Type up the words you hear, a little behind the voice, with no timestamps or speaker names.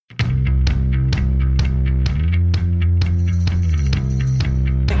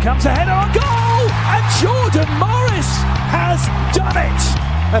to header on goal, and Jordan Morris has done it.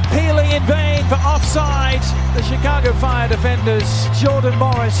 Appealing in vain for offside, the Chicago Fire defenders. Jordan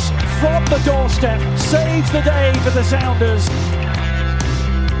Morris from the doorstep saves the day for the Sounders.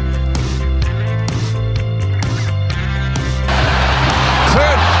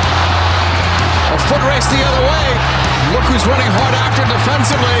 Cleared. A foot race the other way. Look who's running hard after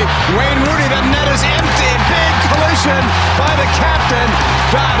defensively. Wayne Rooney, the net is empty. Big collision by the captain.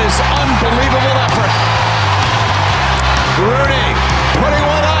 That is unbelievable effort. Rooney putting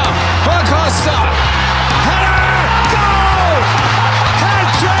one up. Acosta. Header! Goal!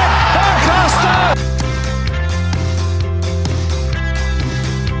 Hat-trick! Acosta!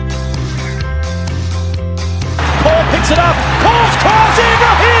 Paul picks it up. Paul's cross,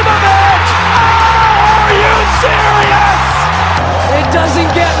 Ibrahimovic! Oh, are you serious? It doesn't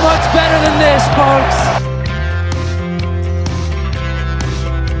get much better than this, folks.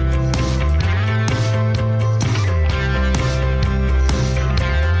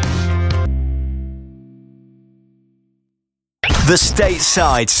 The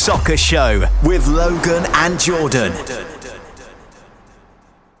Stateside Soccer Show with Logan and Jordan.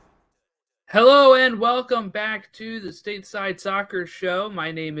 Hello and welcome back to the Stateside Soccer Show.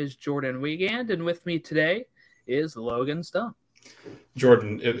 My name is Jordan Wiegand, and with me today is Logan Stone.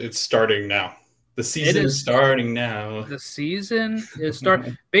 Jordan, it's starting now. The season is starting now. The season is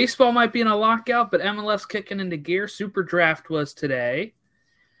starting. Baseball might be in a lockout, but MLF's kicking into gear. Super Draft was today.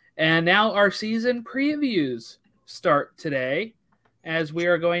 And now our season previews start today, as we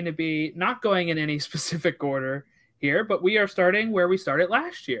are going to be not going in any specific order here, but we are starting where we started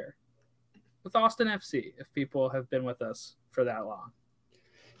last year with Austin FC, if people have been with us for that long.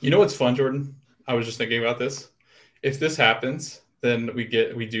 You know what's fun, Jordan? I was just thinking about this. If this happens, then we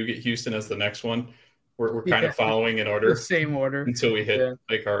do get Houston as the next one. We're kind of following in order. The same order. Until we hit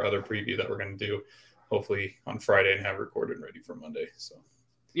like our other preview that we're going to do hopefully on Friday and have recorded and ready for Monday. So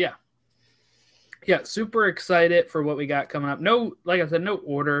yeah. Yeah, super excited for what we got coming up. No, like I said, no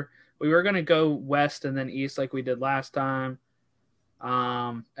order. We were going to go west and then east like we did last time,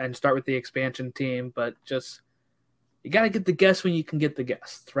 and start with the expansion team. But just, you got to get the guests when you can get the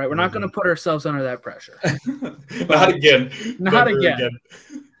guests, right? We're not going to put ourselves under that pressure. Not again. Not again.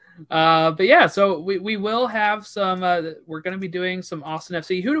 But yeah, so we will have some, we're going to be doing some Austin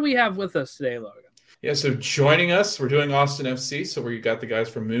FC. Who do we have with us today, Logan? Yeah, so joining us, we're doing Austin FC. So we got the guys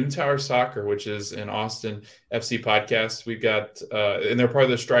from Moontower Soccer, which is an Austin FC podcast. We got, and they're part of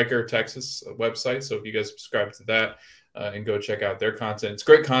the Striker Texas website. So if you guys subscribe to that and go check out their content, it's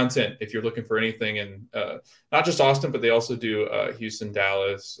great content if you're looking for anything in not just Austin, but they also do Houston,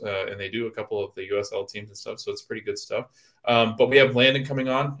 Dallas, and they do a couple of the USL teams and stuff. So it's pretty good stuff. But we have Landon coming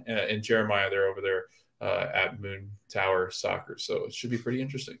on and Jeremiah. They're over there at Moontower Soccer. So it should be pretty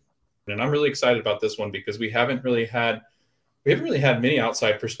interesting. And I'm really excited about this one because we haven't really had many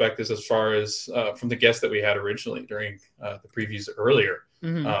outside perspectives as far as from the guests that we had originally during the previews earlier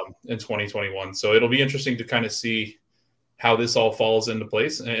in 2021. So it'll be interesting to kind of see how this all falls into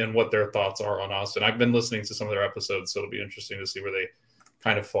place and what their thoughts are on Austin. I've been listening to some of their episodes, so it'll be interesting to see where they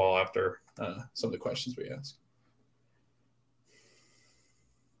kind of fall after some of the questions we ask.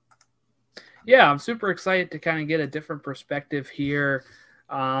 Yeah, I'm super excited to kind of get a different perspective here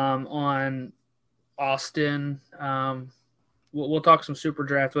on Austin. We'll talk some super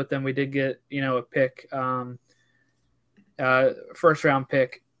draft with them. We did get, a pick, first round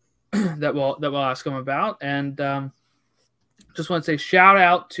pick that we'll ask them about. And just want to say shout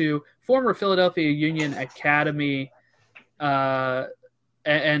out to former Philadelphia Union Academy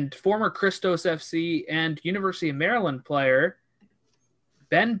and former Christos FC and University of Maryland player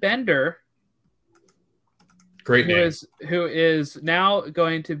Ben Bender. Great name. Who is now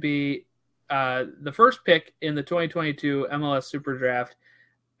going to be the first pick in the 2022 MLS Super Draft,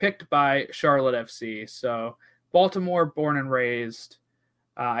 picked by Charlotte FC. So Baltimore, born and raised.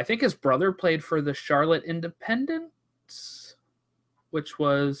 I think his brother played for the Charlotte Independents, which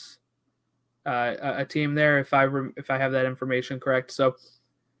was a team there, if I have that information correct. So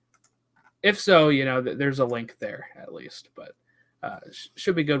if so, there's a link there at least. But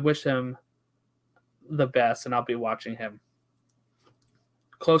should be good. Wish him the best, and I'll be watching him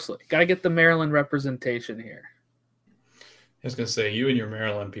closely. Got to get the Maryland representation here. I was going to say, you and your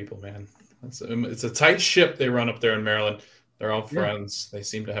Maryland people, man. It's a tight ship they run up there in Maryland. They're all friends. Yeah. They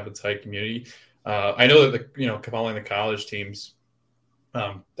seem to have a tight community. I know that following the college teams,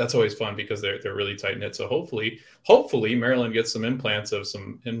 that's always fun because they're really tight knit. So hopefully Maryland gets some implants of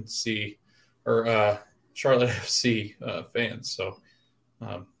some MC or Charlotte FC fans. So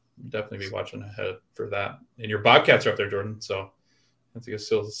definitely be watching ahead for that. And your Bobcats are up there, Jordan. So have to go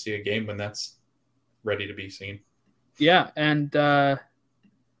still see a game when that's ready to be seen. Yeah, and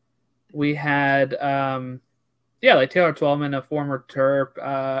we had like Taylor Twellman, a former Terp,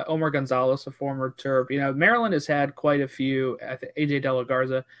 Omar Gonzalez, a former Terp. You know, Maryland has had quite a few. AJ De La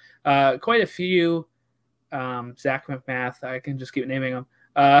Garza, quite a few. Zach McMath, I can just keep naming them.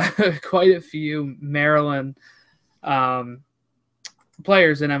 Quite a few Maryland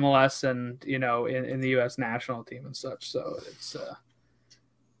players in MLS and, you know, in the U.S. national team and such. So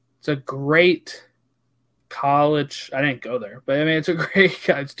it's a great college. I didn't go there, but I mean, it's a great.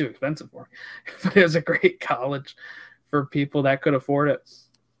 It's too expensive for me, but it was a great college for people that could afford it.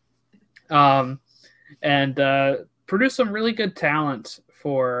 And produced some really good talent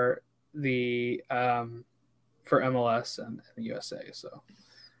for the for MLS and the USA. So,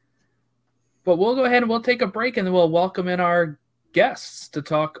 but we'll go ahead and we'll take a break, and then we'll welcome in our guests to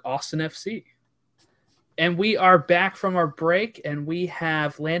talk Austin FC. And we are back from our break, and we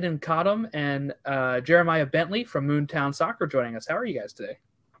have Landon Cottom and Jeremiah Bentley from Moontower Soccer joining us. How are you guys today?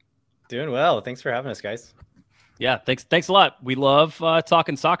 Doing well. Thanks for having us, guys. Yeah, thanks a lot. We love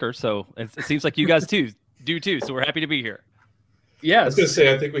talking soccer, so it seems like you guys do too. So we're happy to be here. Yeah, I was going to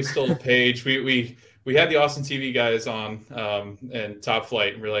say, I think we stole a page. We had the Austin TV guys on and Top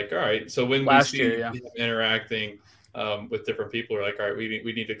Flight, and we're like, all right. So when we see them interacting with different people, we're like, all right,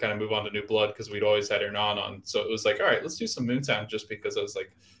 we need to kind of move on to new blood, because we'd always had Hernan on. So it was like, all right, let's do some Moontown, just because I was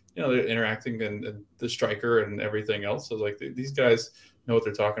like, you know, they're interacting and the striker and everything else. So I was like, these guys know what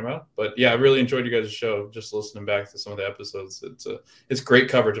they're talking about. But yeah, I really enjoyed you guys' show. Just listening back to some of the episodes, it's great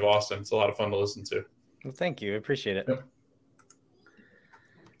coverage of Austin. It's a lot of fun to listen to. Well, thank you. I appreciate it. Yep.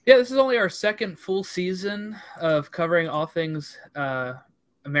 Yeah, this is only our second full season of covering all things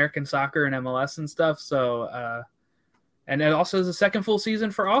American soccer and MLS and stuff. So, and it also is the second full season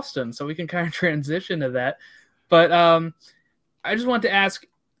for Austin, so we can kind of transition to that. But I just want to ask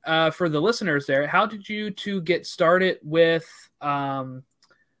for the listeners there, how did you two get started with, doing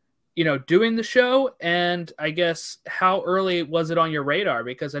the show? And I guess how early was it on your radar?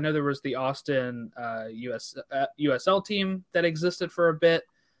 Because I know there was the Austin USL team that existed for a bit.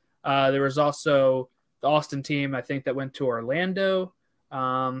 There was also the Austin team, I think, that went to Orlando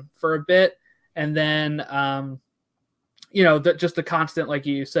for a bit. And then, just the constant, like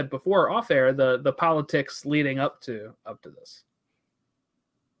you said before off air, the politics leading up to this.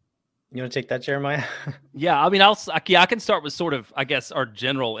 You want to take that, Jeremiah? Yeah, I mean, I can start with sort of, I guess, our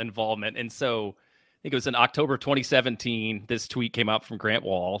general involvement. And so I think it was in October 2017, this tweet came out from Grant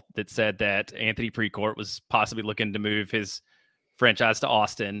Wall that said that Anthony Precourt was possibly looking to move his franchise to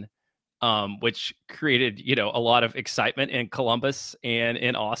Austin, which created, a lot of excitement in Columbus and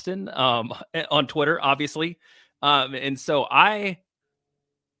in Austin on Twitter, obviously. And so I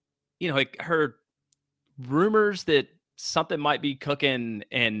heard rumors that something might be cooking,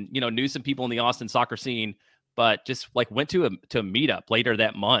 and, knew some people in the Austin soccer scene, but just went to a meetup later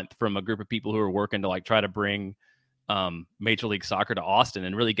that month from a group of people who were working to try to bring Major League Soccer to Austin,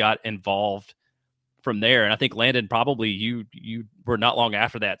 and really got involved from there. And I think, Landon, probably you were not long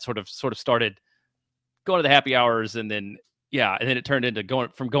after that, sort of started going to the happy hours, and then it turned into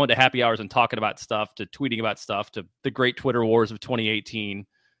going to happy hours and talking about stuff to tweeting about stuff to the great Twitter wars of 2018.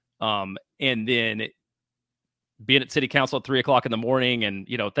 And then being at city council at 3:00 in the morning, and,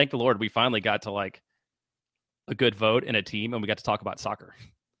 thank the Lord, we finally got to a good vote and a team, and we got to talk about soccer.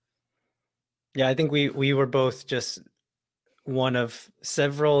 Yeah, I think we were both just one of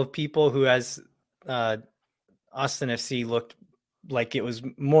several people who, as Austin FC looked like it was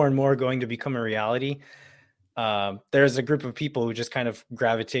more and more going to become a reality, there's a group of people who just kind of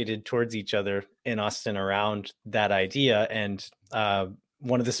gravitated towards each other in Austin around that idea. And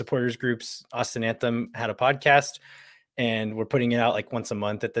one of the supporters groups, Austin Anthem, had a podcast, and we're putting it out once a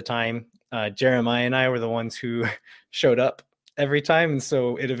month at the time. Jeremiah and I were the ones who showed up every time. And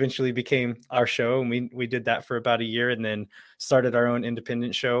so it eventually became our show, and we did that for about a year, and then started our own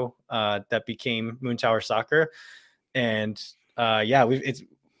independent show that became Moontower Soccer. And I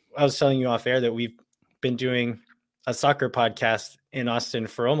was telling you off air that we've been doing a soccer podcast in Austin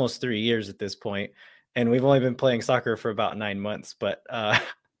for almost 3 years at this point, and we've only been playing soccer for about 9 months. But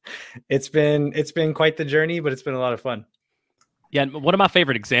it's been quite the journey, but it's been a lot of fun. Yeah, and one of my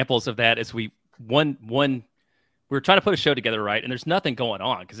favorite examples of that is we were trying to put a show together, right? And there's nothing going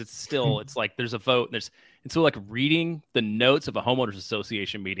on, because it's there's a vote, and so reading the notes of a homeowners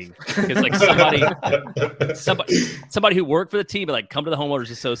association meeting, because somebody who worked for the team, come to the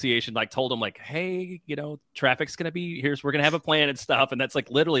homeowners association, told them hey, traffic's going to be here, so we're going to have a plan and stuff. And that's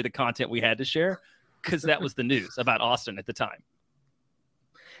literally the content we had to share, because that was the news about Austin at the time.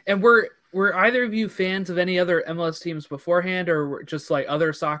 And we're Were either of you fans of any other MLS teams beforehand, or just like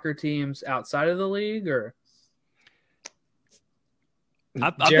other soccer teams outside of the league? Or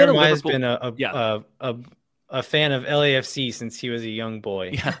Jeremiah's been a fan of LAFC since he was a young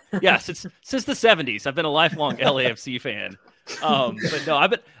boy. Yeah. Since the 70s, I've been a lifelong LAFC fan. But no,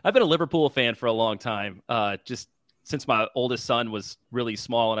 I've been a Liverpool fan for a long time. Just since my oldest son was really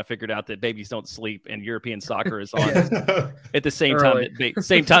small, and I figured out that babies don't sleep, and European soccer is on at the same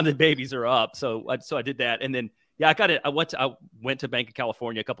time that babies are up. So I did that, and then I went to Bank of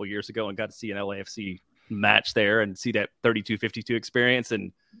California a couple of years ago and got to see an LAFC match there and see that 32-52 experience,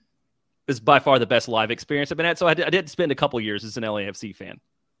 and it was by far the best live experience I've been at. So I did spend a couple of years as an LAFC fan.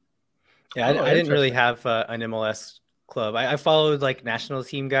 Yeah, I didn't really have an MLS club. I followed like national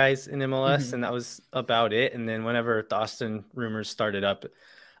team guys in MLS, and that was about it. And then whenever the Austin rumors started up,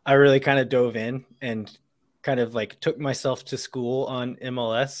 I really kind of dove in and kind of like took myself to school on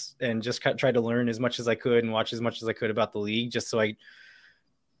MLS and just tried to learn as much as I could and watch as much as I could about the league, just so I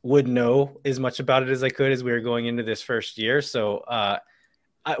would know as much about it as I could as we were going into this first year. So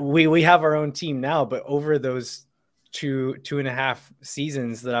we have our own team now, but over those two and a half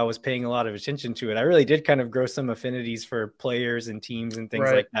seasons that I was paying a lot of attention to it, I really did kind of grow some affinities for players and teams and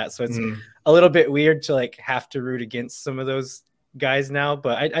things like that. So it's a little bit weird to like have to root against some of those guys now,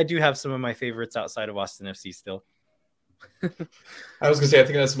 but I do have some of my favorites outside of Austin FC still. I was gonna say, I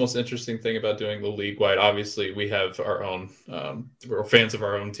think that's the most interesting thing about doing the league wide. Obviously we have our own, we're fans of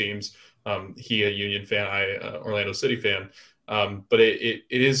our own teams. He a Union fan, I Orlando City fan. But it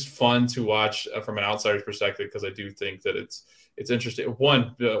is fun to watch from an outsider's perspective, because I do think that it's interesting.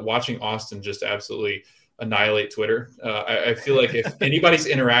 One, watching Austin just absolutely annihilate Twitter. I feel like if anybody's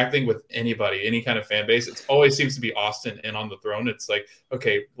interacting with anybody, any kind of fan base, it always seems to be Austin in on the throne. It's like,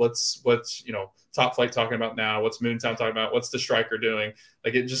 okay, what's Top Flight talking about now? What's Moontown talking about? What's the striker doing?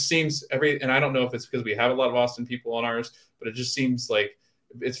 Like, it just seems and I don't know if it's because we have a lot of Austin people on ours, but it just seems like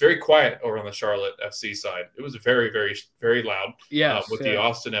it's very quiet over on the Charlotte FC side. It was very, very, very loud the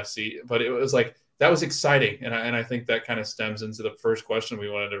Austin FC, but it was like, that was exciting. And I think that kind of stems into the first question we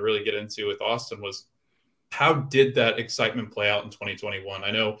wanted to really get into with Austin was, how did that excitement play out in 2021?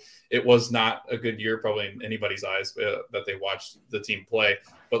 I know it was not a good year, probably in anybody's eyes that they watched the team play,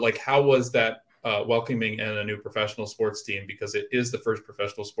 but like, how was that welcoming in a new professional sports team? Because it is the first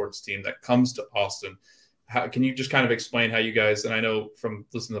professional sports team that comes to Austin. Can you just kind of explain how you guys, and I know from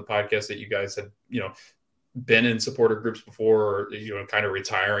listening to the podcast that you guys had, been in supporter groups before, or, kind of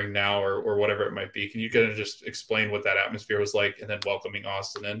retiring now or whatever it might be. Can you kind of just explain what that atmosphere was like and then welcoming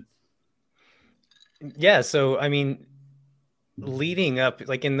Austin in? Yeah. So, I mean, leading up,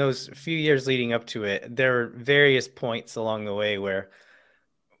 like in those few years leading up to it, there were various points along the way where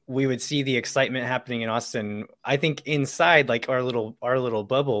we would see the excitement happening in Austin. I think inside like our little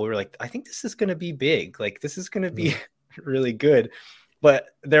bubble, we were like, I think this is going to be big. Like, this is going to be really good. But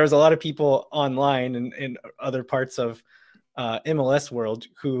there was a lot of people online and in other parts of MLS world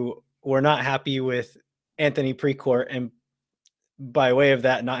who were not happy with Anthony Precourt, and by way of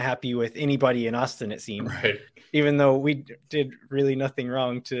that, not happy with anybody in Austin, it seemed. Right. Even though we did really nothing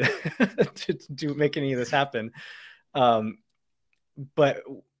wrong to to make any of this happen. But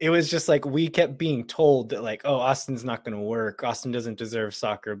it was just like, we kept being told that like, oh, Austin's not going to work. Austin doesn't deserve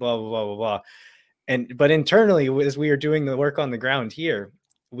soccer, blah, blah, blah, blah, blah. But internally, as we were doing the work on the ground here,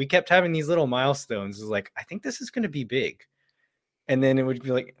 we kept having these little milestones. It was like, I think this is going to be big. And then it would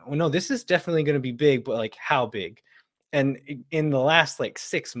be like, well, no, this is definitely going to be big, but like, how big? And in the last like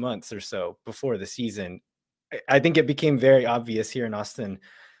 6 months or so before the season, I think it became very obvious here in Austin,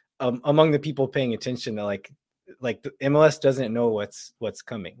 among the people paying attention, that like the MLS doesn't know what's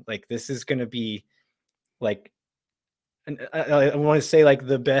coming. Like, this is going to be like, I want to say like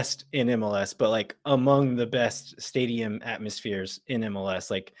the best in MLS, but like among the best stadium atmospheres in MLS.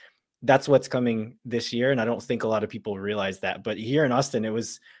 Like, that's what's coming this year. And I don't think a lot of people realize that, but here in Austin,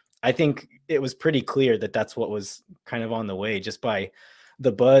 I think it was pretty clear that that's what was kind of on the way, just by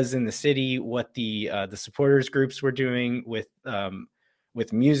the buzz in the city, what the supporters groups were doing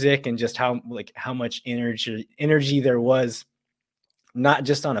with music, and just how much energy there was, not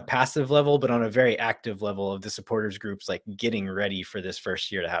just on a passive level, but on a very active level of the supporters groups, like getting ready for this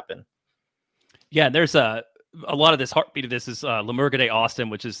first year to happen. Yeah, there's a lot of this heartbeat of this is L'Amour Day Austin,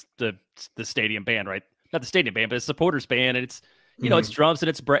 which is the stadium band, right? Not the stadium band, but it's supporters band, and it's it's drums and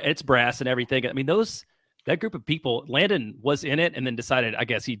it's brass and everything. I mean, that group of people, Landon was in it and then decided, I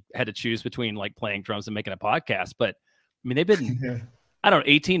guess he had to choose between like playing drums and making a podcast. But I mean, they've been, I don't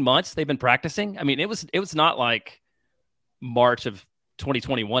know, 18 months they've been practicing. I mean, it was not like March of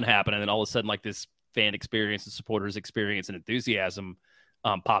 2021 happened and then all of a sudden like this fan experience and supporters experience and enthusiasm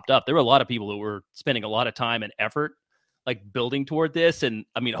popped up, there were a lot of people who were spending a lot of time and effort like building toward this. And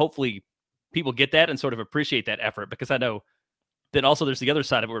I mean, hopefully people get that and sort of appreciate that effort, because I know then also there's the other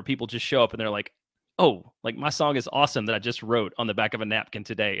side of it where people just show up and they're like, oh, like my song is awesome that I just wrote on the back of a napkin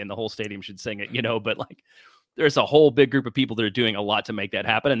today and the whole stadium should sing it, but like there's a whole big group of people that are doing a lot to make that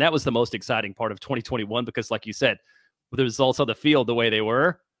happen. And that was the most exciting part of 2021, because like you said, with the results on the field the way they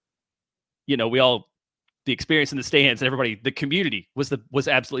were, the experience in the stands and everybody, the community was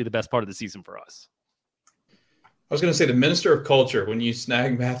absolutely the best part of the season for us. I was going to say the Minister of Culture, when you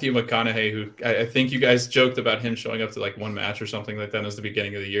snag Matthew McConaughey, who I think you guys joked about him showing up to like one match or something like that as the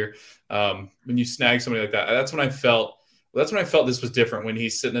beginning of the year. When you snag somebody like that, that's when I felt this was different, when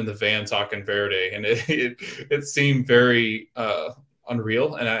he's sitting in the van talking Verde, and it seemed very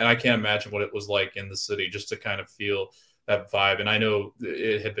unreal. And I can't imagine what it was like in the city just to kind of feel that vibe. And I know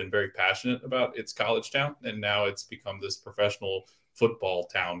it had been very passionate about its college town, and now it's become this professional football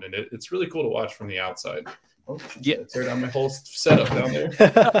town. And it's really cool to watch from the outside. Oh, yeah, tear down my whole setup down there.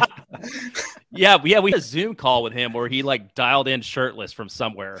 Yeah, we had a Zoom call with him where he like dialed in shirtless from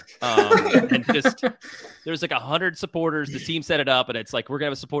somewhere, and just there's like 100 supporters. The team set it up, and it's like we're gonna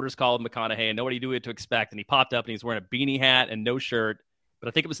have a supporters call with McConaughey, and nobody knew what to expect. And he popped up, and he's wearing a beanie hat and no shirt. But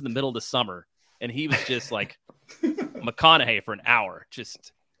I think it was in the middle of the summer, and he was just like McConaughey for an hour.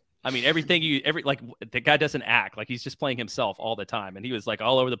 Just, I mean, like the guy doesn't act, like he's just playing himself all the time, and he was like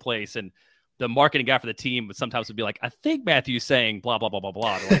all over the place. And the marketing guy for the team would be like, I think Matthew's saying blah, blah, blah, blah,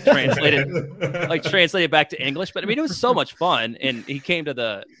 blah, to translate it back to English. But I mean, it was so much fun. And he came to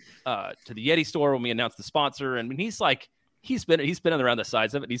the Yeti store when we announced the sponsor. And I mean, he's been around the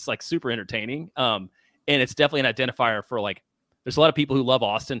sides of it. He's like super entertaining. And it's definitely an identifier for like, there's a lot of people who love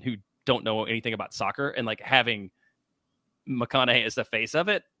Austin who don't know anything about soccer, and like having McConaughey as the face of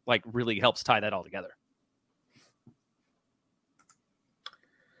it, like really helps tie that all together.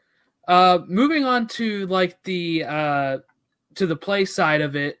 Moving on to like the play side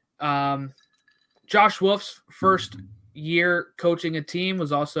of it, Josh Wolf's first year coaching a team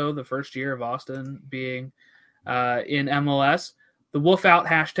was also the first year of Austin being in MLS. The Wolf Out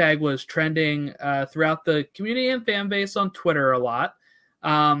hashtag was trending throughout the community and fan base on Twitter a lot.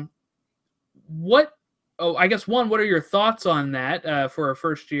 What are your thoughts on that for a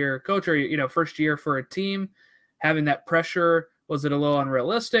first year coach, or first year for a team having that pressure? Was it a little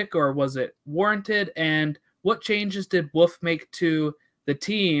unrealistic, or was it warranted? And what changes did Wolf make to the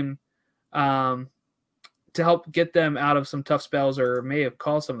team to help get them out of some tough spells, or may have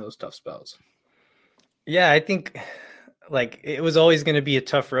caused some of those tough spells? Yeah, I think like it was always going to be a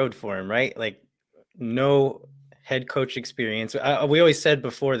tough road for him, right? Like no head coach experience. We always said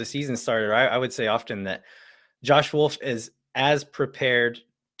before the season started, I would say often that Josh Wolf is as prepared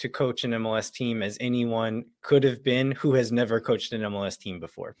to coach an MLS team as anyone could have been who has never coached an MLS team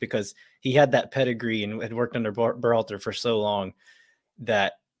before, because he had that pedigree and had worked under Berhalter for so long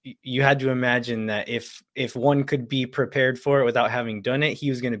that you had to imagine that if one could be prepared for it without having done it,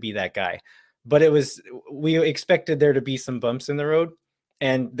 he was going to be that guy. But we expected there to be some bumps in the road,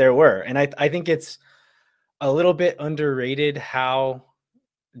 and there were. And I think it's a little bit underrated how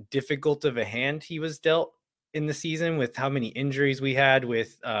difficult of a hand he was dealt in the season, with how many injuries we had,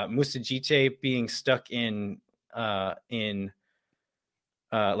 with Musa Jite being stuck in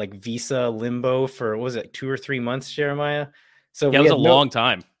like visa limbo for, what was it, 2 or 3 months, Jeremiah? So yeah, it was a long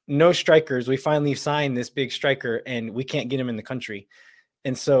time. No strikers. We finally signed this big striker, and we can't get him in the country.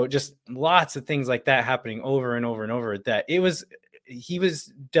 And so just lots of things like that happening over and over and over, that he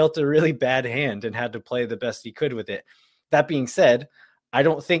was dealt a really bad hand and had to play the best he could with it. That being said, I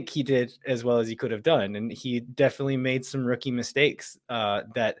don't think he did as well as he could have done. And he definitely made some rookie mistakes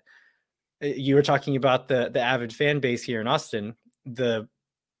that you were talking about the avid fan base here in Austin. The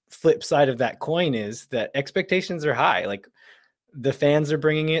flip side of that coin is that expectations are high. Like the fans are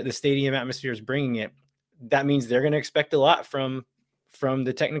bringing it, the stadium atmosphere is bringing it. That means they're going to expect a lot from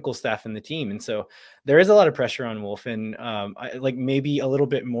the technical staff and the team. And so there is a lot of pressure on Wolf, and like maybe a little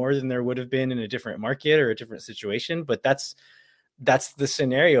bit more than there would have been in a different market or a different situation, but that's the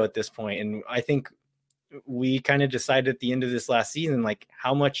scenario at this point. And I think we kind of decided at the end of this last season, like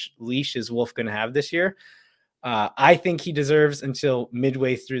how much leash is Wolf going to have this year? I think he deserves until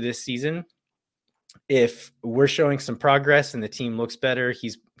midway through this season. If we're showing some progress and the team looks better,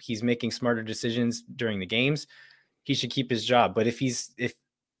 he's making smarter decisions during the games, he should keep his job. But if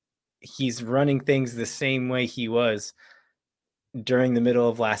he's running things the same way he was during the middle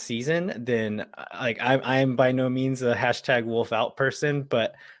of last season, then like I'm by no means a hashtag Wolf Out person,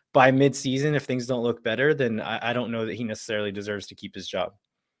 but by mid-season, if things don't look better, then I don't know that he necessarily deserves to keep his job.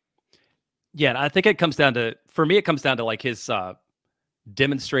 Yeah, and I think it comes down to like his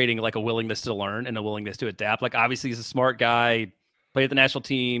demonstrating like a willingness to learn and a willingness to adapt. Like obviously he's a smart guy, played at the national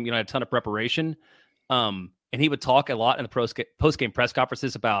team, had a ton of preparation. And he would talk a lot in the post-game press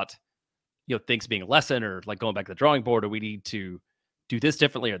conferences about, things being a lesson or like going back to the drawing board, or we need to do this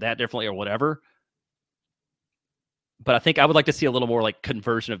differently or that differently or whatever. But I think I would like to see a little more like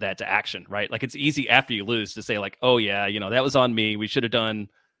conversion of that to action, right? Like it's easy after you lose to say like, oh yeah, that was on me. We should have done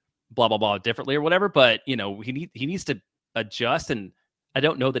blah, blah, blah differently or whatever. But, he needs to adjust. And I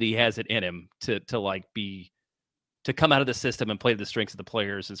don't know that he has it in him to come out of the system and play to the strengths of the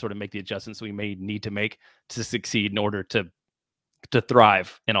players and sort of make the adjustments we may need to make to succeed in order to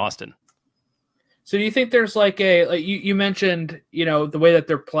thrive in Austin. So do you think there's like you mentioned, the way that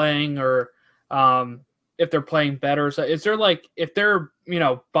they're playing or, if they're playing better. So is there like, if they're,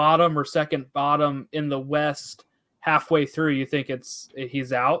 bottom or second bottom in the West halfway through, you think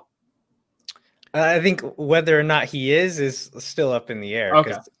he's out? I think whether or not he is still up in the air.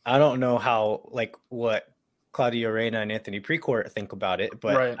 Okay. I don't know how, like what Claudio Reyna and Anthony Precourt think about it,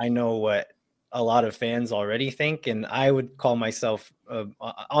 but right. I know what a lot of fans already think. And I would call myself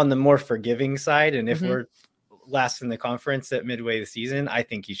on the more forgiving side. And if we're last in the conference at midway of the season, I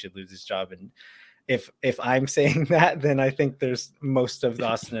think he should lose his job. And if I'm saying that, then I think there's most of the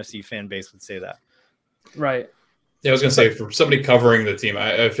Austin FC fan base would say that. Right. Yeah, I was going to say, for somebody covering the team,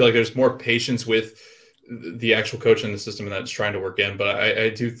 I feel like there's more patience with the actual coach in the system and that's trying to work in. But I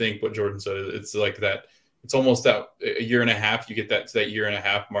do think what Jordan said, it's like that. It's almost that a year and a half, you get to that year and a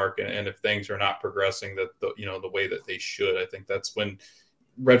half mark. And if things are not progressing the way that they should, I think that's when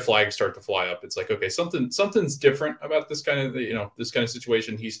red flags start to fly up. It's like, okay, something's different about this kind of, this kind of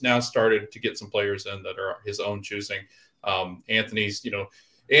situation. He's now started to get some players in that are his own choosing. Anthony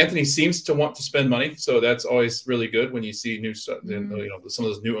seems to want to spend money. So that's always really good when you see new stuff, some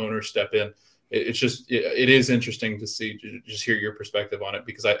of those new owners step in. It is interesting to see, just hear your perspective on it,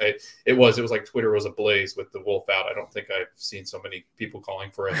 because it was like Twitter was ablaze with the Wolf out. I don't think I've seen so many people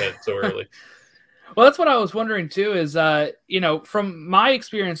calling for a head so early. Well, that's what I was wondering too, is, from my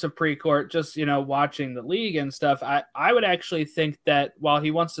experience of Precourt, just, watching the league and stuff, I would actually think that while he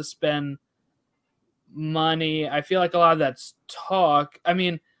wants to spend money, I feel like a lot of that's talk. I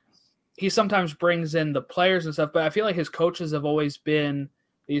mean, he sometimes brings in the players and stuff, but I feel like his coaches have always been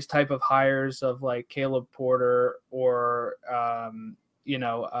these type of hires of like Caleb Porter or,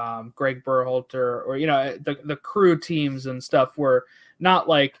 Greg Berhalter or, the crew teams and stuff were not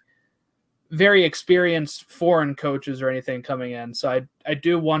like very experienced foreign coaches or anything coming in. So I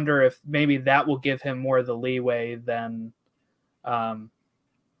do wonder if maybe that will give him more of the leeway than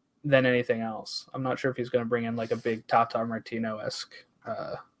anything else. I'm not sure if he's going to bring in like a big Tata Martino-esque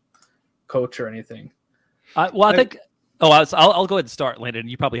coach or anything. I think. I'll go ahead and start, Landon.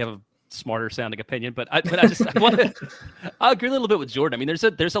 You probably have a smarter sounding opinion, but I agree a little bit with Jordan. I mean,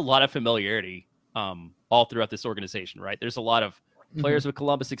 there's a lot of familiarity all throughout this organization, right? There's a lot of players with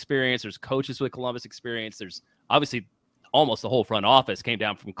Columbus experience. There's coaches with Columbus experience. There's obviously almost the whole front office came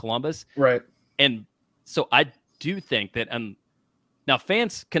down from Columbus. Right. And so I do think that, now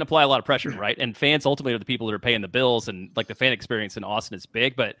fans can apply a lot of pressure, right? And fans ultimately are the people that are paying the bills, and like the fan experience in Austin is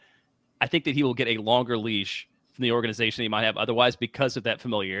big, but I think that he will get a longer leash from the organization he might have otherwise because of that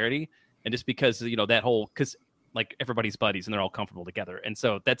familiarity. And just because, because like everybody's buddies and they're all comfortable together. And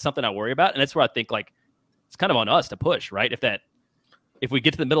so that's something I worry about. And that's where I think like, it's kind of on us to push, right? If we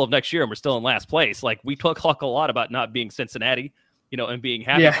get to the middle of next year and we're still in last place, like we talk a lot about not being Cincinnati, and being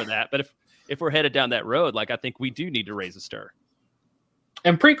happy for that. But if we're headed down that road, like I think we do need to raise a stir.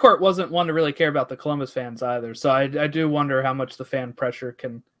 And Precourt wasn't one to really care about the Columbus fans either. So I do wonder how much the fan pressure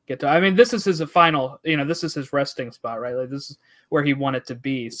can get to. I mean, this is his final, this is his resting spot, right? Like this is where he wanted to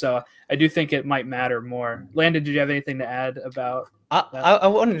be. So I do think it might matter more. Landon, did you have anything to add about that? I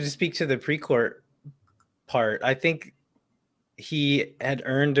wanted to speak to the Precourt part. I think he had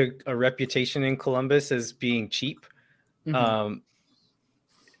earned a reputation in Columbus as being cheap.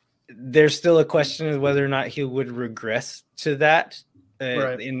 There's still a question of whether or not he would regress to that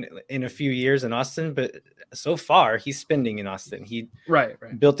in a few years in Austin, but so far he's spending in Austin. He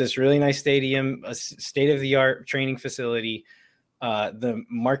built this really nice stadium, a state-of-the-art training facility. The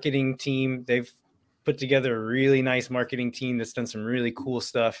marketing team, they've put together a really nice marketing team that's done some really cool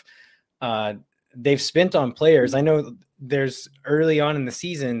stuff. They've spent on players. I know there's early on in the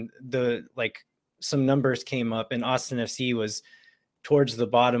season, some numbers came up and Austin FC was towards the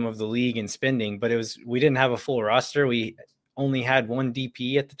bottom of the league in spending, but we didn't have a full roster. We only had one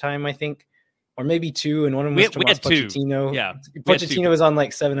DP at the time, I think, or maybe two, and one of them was Tomas Pochettino. Yeah, Pochettino was on like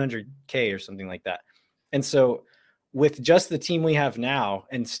 $700K or something like that. And so with just the team we have now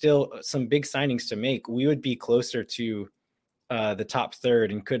and still some big signings to make, we would be closer to the top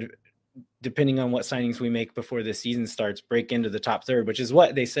third and could, depending on what signings we make before the season starts, break into the top third, which is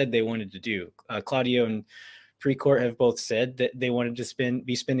what they said they wanted to do. Claudio and Precourt have both said that they wanted to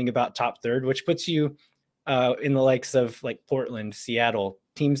be spending about top third, which puts you in the likes of like Portland, Seattle,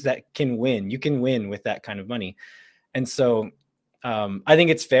 teams that can win. You can win with that kind of money. And so I think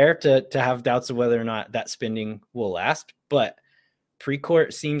it's fair to have doubts of whether or not that spending will last, but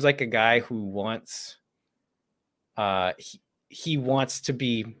Precourt seems like a guy who wants he wants to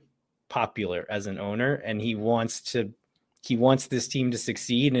be popular as an owner, and he wants this team to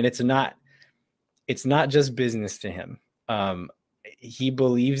succeed, and it's not just business to him. He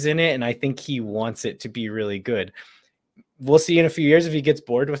believes in it, and I think he wants it to be really good. We'll see in a few years if he gets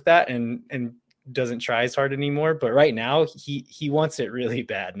bored with that and doesn't try as hard anymore, but right now he wants it really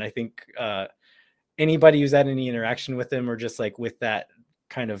bad. And I think anybody who's had any interaction with him or just like with that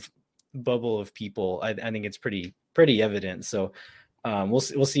kind of bubble of people, I think it's pretty evident. So we'll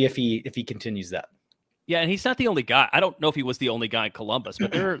see if he continues that. Yeah, and he's not the only guy. I don't know if he was the only guy in Columbus,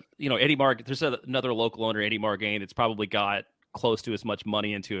 but Eddie Mark. There's another local owner, Eddie Margain, that's probably got close to as much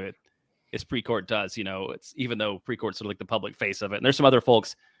money into it as Precourt does. It's even though Precourt's sort of like the public face of it. And there's some other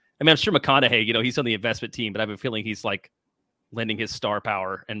folks. I mean, I'm sure McConaughey, he's on the investment team, but I have a feeling he's like lending his star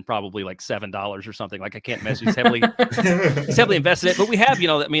power and probably like $7 or something. Like I can't imagine he's heavily invested in it. But we have,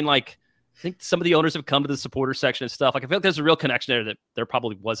 I think some of the owners have come to the supporter section and stuff. Like I feel like there's a real connection there that there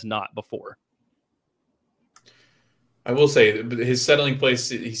probably was not before. I will say his settling place,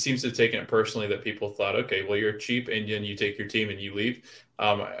 he seems to have taken it personally that people thought, okay, well, you're cheap and then you take your team and you leave.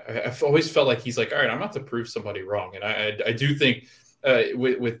 I've always felt like he's like, all right, I'm not to prove somebody wrong. And I do think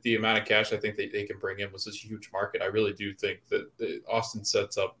with the amount of cash I think they can bring in with this huge market, I really do think that Austin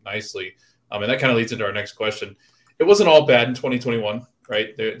sets up nicely. And that kind of leads into our next question. It wasn't all bad in 2021,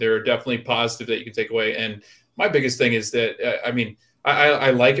 right? There are definitely positive that you can take away. And my biggest thing is that,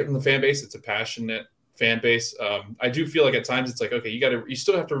 I like it from the fan base. It's a passionate fan base. I do feel like at times it's like, okay, you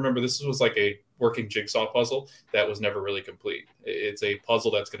still have to remember this was like a working jigsaw puzzle that was never really complete. It's a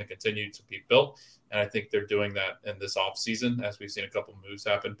puzzle that's going to continue to be built. And I think they're doing that in this off season as we've seen a couple of moves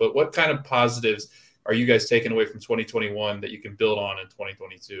happen. But what kind of positives are you guys taking away from 2021 that you can build on in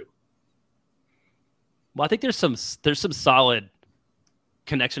 2022? Well, I think there's some solid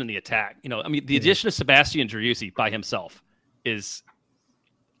connection in the attack. The addition of Sebastian Driussi by himself is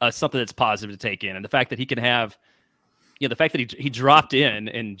something that's positive to take in. And the fact that he can have, the fact that he dropped in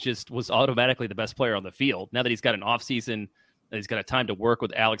and just was automatically the best player on the field. Now that he's got an off season, and he's got a time to work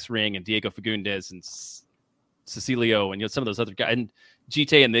with Alex Ring and Diego Fagundes and Cecilio and some of those other guys and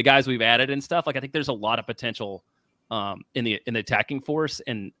Gite and the guys we've added and stuff. Like I think there's a lot of potential in the attacking force.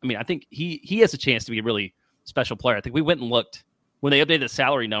 And I think he has a chance to be a really special player. I think we went and looked when they updated the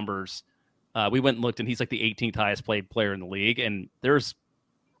salary numbers. We went and looked, and he's like the 18th highest paid player in the league. And there's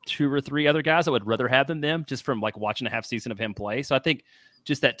 2 or 3 other guys I would rather have than them just from like watching a half season of him play. So I think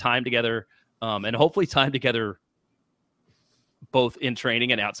just that time together and hopefully time together both in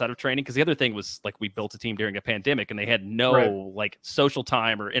training and outside of training. Because the other thing was like we built a team during a pandemic and they had no like social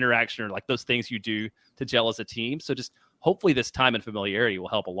time or interaction or like those things you do to gel as a team. So just hopefully this time and familiarity will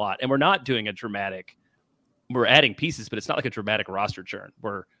help a lot. And we're not doing we're adding pieces, but it's not like a dramatic roster churn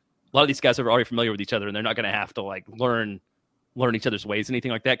where a lot of these guys are already familiar with each other and they're not going to have to like learn each other's ways,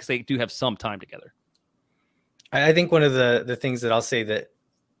 anything like that, because they do have some time together. I think one of the things that I'll say that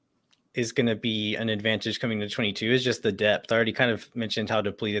is going to be an advantage coming to 22 is just the depth. I already kind of mentioned how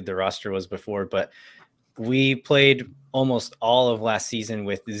depleted the roster was before, but we played almost all of last season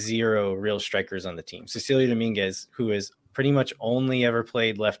with 0 real strikers on the team. Cecilio Dominguez, who has pretty much only ever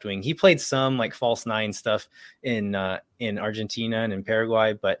played left wing. He played some like false 9 stuff in Argentina and in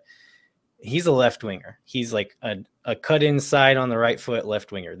Paraguay, but he's a left winger. He's like a cut inside on the right foot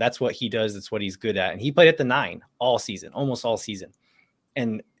left winger. That's what he does. That's what he's good at. And he played at the 9 all season, almost all season.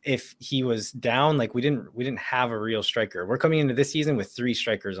 And if he was down, like we didn't have a real striker. We're coming into this season with 3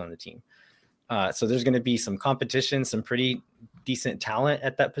 strikers on the team. So there's going to be some competition, some pretty decent talent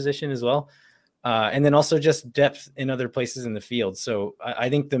at that position as well. And then also just depth in other places in the field. So I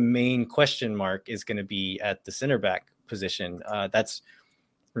think the main question mark is going to be at the center back position. That's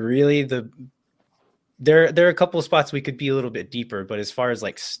really there are a couple of spots we could be a little bit deeper, but as far as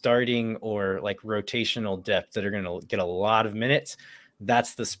like starting or like rotational depth that are going to get a lot of minutes,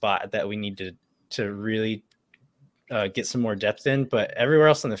 that's the spot that we need to really get some more depth in. But everywhere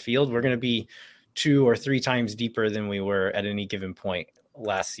else on the field, we're going to be 2 or 3 times deeper than we were at any given point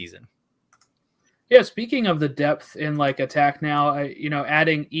last season. Yeah, speaking of the depth in like attack now,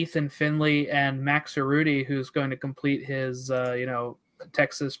 adding Ethan Finley and Max Cerruti, who's going to complete his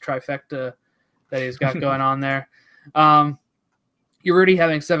Texas trifecta that he's got going on there. Urruti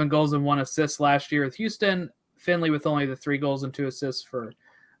having 7 goals and 1 assist last year with Houston. Finley with only the 3 goals and 2 assists for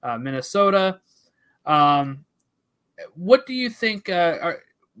Minnesota. What do you think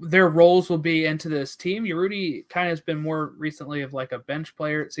their roles will be into this team? Urruti kind of has been more recently of like a bench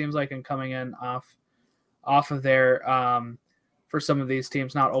player, it seems like, and coming in off of there for some of these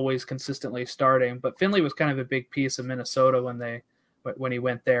teams, not always consistently starting. But Finley was kind of a big piece of Minnesota when he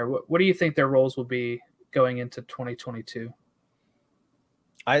went there. What do you think their roles will be going into 2022?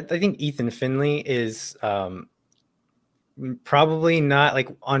 I think Ethan Finley is probably not, like,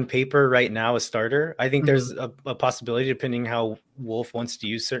 on paper right now, a starter. I think there's a possibility, depending how Wolf wants to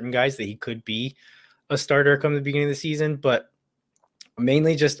use certain guys, that he could be a starter come the beginning of the season, but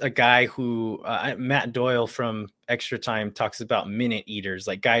mainly just a guy who Matt Doyle from Extra Time talks about minute eaters,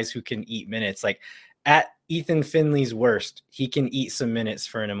 like guys who can eat minutes. Like, at Ethan Finley's worst, he can eat some minutes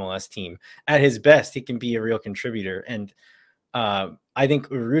for an MLS team. At his best, he can be a real contributor. And I think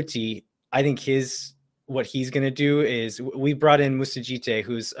Urruti, what he's going to do is, we brought in Musajite,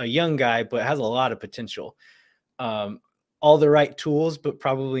 who's a young guy, but has a lot of potential. All the right tools, but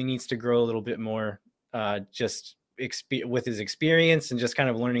probably needs to grow a little bit more, with his experience and just kind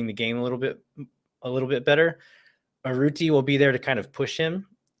of learning the game a little bit better. Urruti will be there to kind of push him,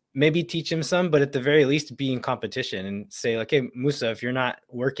 maybe teach him some, but at the very least be in competition and say, like, hey, Musa, if you're not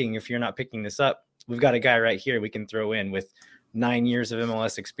working, if you're not picking this up, we've got a guy right here we can throw in with 9 years of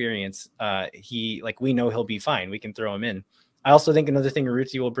MLS experience. We know he'll be fine. We can throw him in. I also think another thing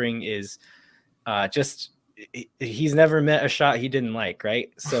Urruti will bring is he's never met a shot he didn't like,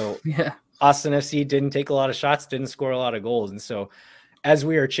 right? So yeah, Austin FC didn't take a lot of shots, didn't score a lot of goals. And so as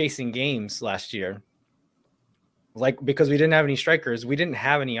we were chasing games last year, like, because we didn't have any strikers, we didn't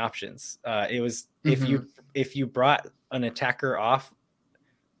have any options. It was, if you brought an attacker off,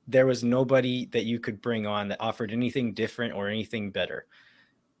 there was nobody that you could bring on that offered anything different or anything better.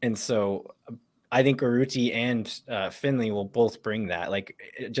 And so I think Urruti and Finley will both bring that, like,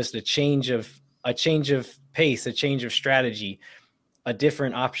 just a change of pace, a change of strategy, a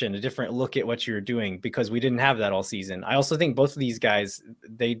different option, a different look at what you're doing, because we didn't have that all season. I also think both of these guys,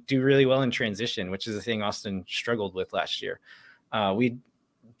 they do really well in transition, which is the thing Austin struggled with last year. We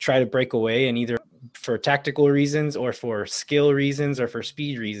try to break away, and either for tactical reasons or for skill reasons or for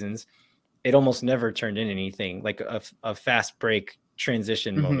speed reasons, it almost never turned in anything, like a fast break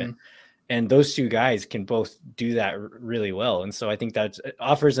transition moment. And those two guys can both do that really well. And so I think that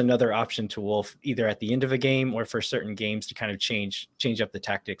offers another option to Wolf, either at the end of a game or for certain games, to kind of change up the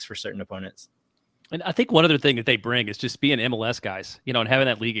tactics for certain opponents. And I think one other thing that they bring is just being MLS guys, and having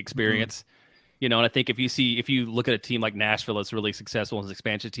that league experience. And I think if you look at a team like Nashville that's really successful as an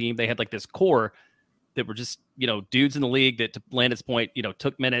expansion team, they had like this core that were just, dudes in the league that, to Landon's point,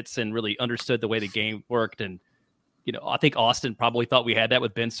 took minutes and really understood the way the game worked. And, I think Austin probably thought we had that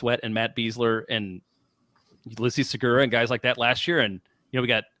with Ben Sweat and Matt Beasler and Ulysses Segura and guys like that last year. And, we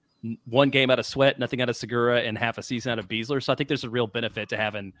got one game out of Sweat, nothing out of Segura, and half a season out of Beasler. So I think there's a real benefit to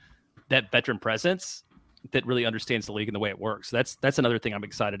having that veteran presence that really understands the league and the way it works. So that's another thing I'm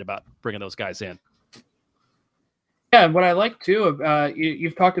excited about, bringing those guys in. Yeah, what I like too,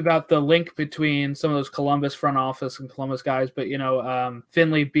 you've talked about the link between some of those Columbus front office and Columbus guys, but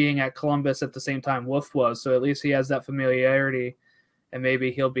Finley being at Columbus at the same time Wolf was, so at least he has that familiarity, and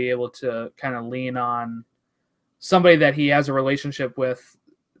maybe he'll be able to kind of lean on somebody that he has a relationship with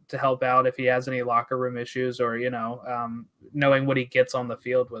to help out if he has any locker room issues, or knowing what he gets on the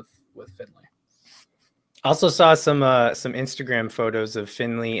field with Finley. Also saw some Instagram photos of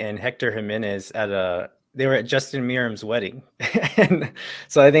Finley and Hector Jimenez they were at Justin Meeram's wedding. And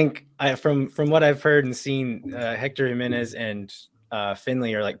so I think from what I've heard and seen, Hector Jimenez and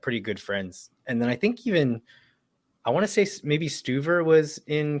Finley are like pretty good friends. And then I think even, I want to say maybe Stuver was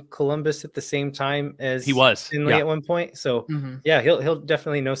in Columbus at the same time as he was Finley at one point. So yeah, he'll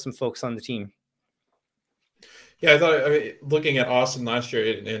definitely know some folks on the team. Yeah, I mean, looking at Austin last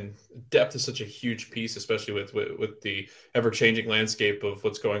year, and depth is such a huge piece, especially with the ever-changing landscape of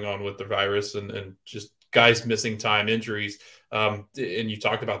what's going on with the virus and just guys missing time, injuries. And you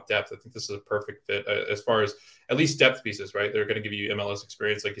talked about depth. I think this is a perfect fit as far as at least depth pieces, right? They're going to give you MLS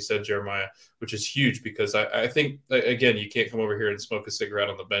experience, like you said, Jeremiah, which is huge, because I think, again, you can't come over here and smoke a cigarette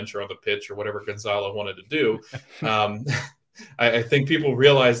on the bench or on the pitch or whatever Gonzalo wanted to do. I think people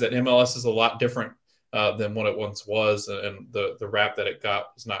realize that MLS is a lot different than what it once was, and the rap that it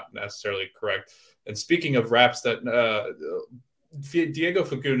got was not necessarily correct. And speaking of raps, that Diego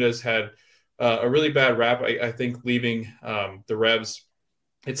Fagundes had a really bad rap. I think leaving the Revs,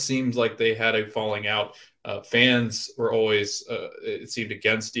 it seems like they had a falling out Fans were always, it seemed,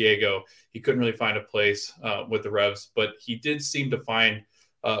 against Diego. He couldn't really find a place with the Revs, but he did seem to find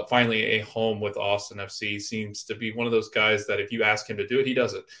finally a home with Austin FC. He seems to be one of those guys that if you ask him to do it, he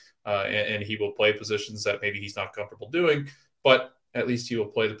does it. And he will play positions that maybe he's not comfortable doing, but at least he will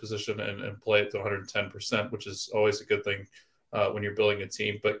play the position and play it to 110%, which is always a good thing when you're building a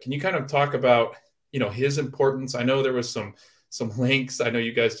team. But can you kind of talk about, his importance? I know there was some links. I know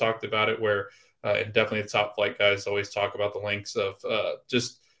you guys talked about it where, and definitely the top flight guys always talk about the links of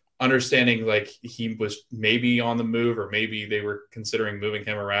just understanding like he was maybe on the move or maybe they were considering moving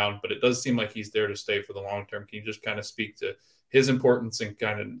him around, but it does seem like he's there to stay for the long term. Can you just kind of speak to his importance and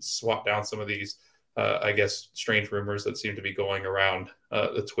kind of swap down some of these, I guess, strange rumors that seem to be going around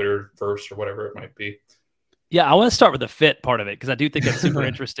the Twitterverse or whatever it might be? Yeah, I want to start with the fit part of it because I do think that's super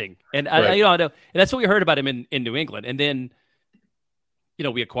interesting. And Right. I know, and that's what we heard about him in New England. And then,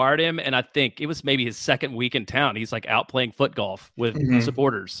 we acquired him, and I think it was maybe his second week in town. He's like out playing foot golf with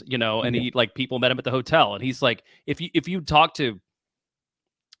supporters, and he like people met him at the hotel, and he's like, if you talk to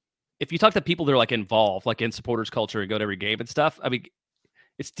people that are like involved, like in supporters culture and go to every game and stuff, I mean,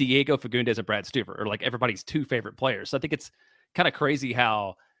 it's Diego Fagundes and Brad Stuver are like everybody's two favorite players. So I think it's kind of crazy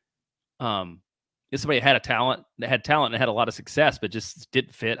how somebody had talent and had a lot of success, but just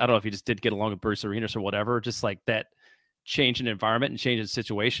didn't fit. I don't know if he just didn't get along with Bruce Arenas or whatever. Just like that change in environment and change in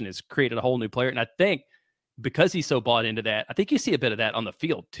situation has created a whole new player. And I think because he's so bought into that, I think you see a bit of that on the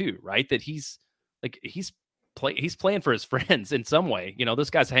field too, right? That he's playing for his friends in some way.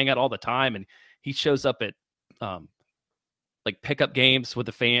 Those guys hang out all the time, and he shows up at like pickup games with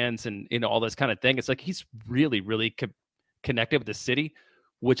the fans and all this kind of thing. It's like he's really, really connected with the city,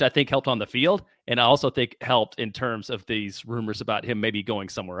 which I think helped on the field, and I also think helped in terms of these rumors about him maybe going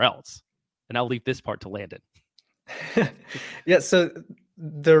somewhere else. And I'll leave this part to Landon. Yeah, so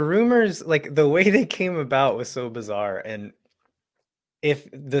the rumors, like the way they came about was so bizarre, and if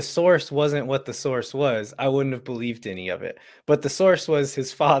the source wasn't what the source was, I wouldn't have believed any of it. But the source was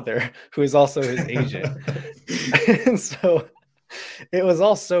his father, who is also his agent. And so it was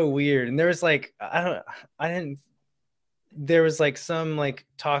all so weird. And there was like, there was like some like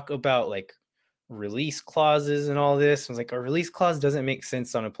talk about like release clauses and all this. I was like, a release clause doesn't make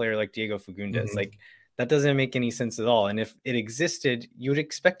sense on a player like Diego Fagundes. Like that doesn't make any sense at all. And if it existed, you would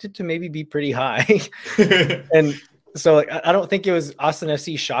expect it to maybe be pretty high. And so like, I don't think it was Austin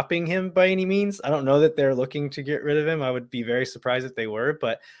FC shopping him by any means. I don't know that they're looking to get rid of him. I would be very surprised if they were,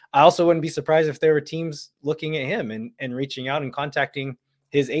 but I also wouldn't be surprised if there were teams looking at him and reaching out and contacting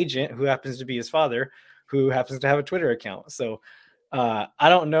his agent, who happens to be his father, who happens to have a Twitter account. So I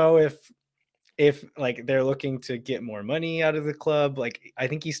don't know if like they're looking to get more money out of the club. Like I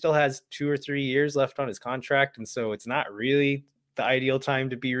think he still has 2 or 3 years left on his contract. And so it's not really the ideal time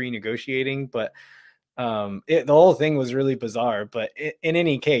to be renegotiating, but the whole thing was really bizarre. But in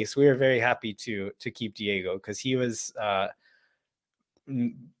any case, we were very happy to keep Diego because he was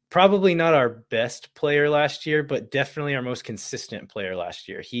probably not our best player last year, but definitely our most consistent player last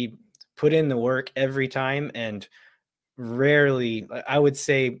year. He put in the work every time, and rarely, I would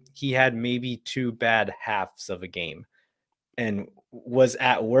say he had maybe 2 bad halves of a game and was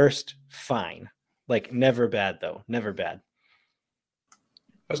at worst fine. Like never bad though, never bad.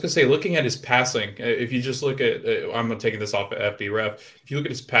 I was going to say, looking at his passing, if you just look at, I'm taking this off of FD Ref. If you look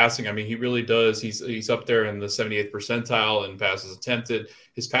at his passing, I mean, he really does. He's up there in the 78th percentile in passes attempted.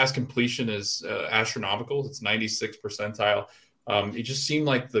 His pass completion is astronomical. It's 96th percentile. It just seemed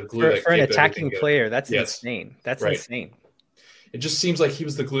like the glue for an attacking player. That's insane. That's right. Insane. It just seems like he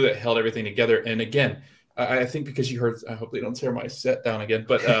was the glue that held everything together. And again, I think because you heard, I hope they don't tear my set down again,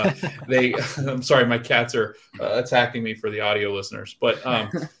 but I'm sorry, my cats are attacking me for the audio listeners. But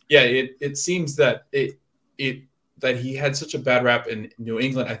yeah, it seems that that he had such a bad rap in New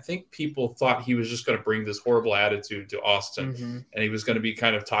England. I think people thought he was just going to bring this horrible attitude to Austin, and he was going to be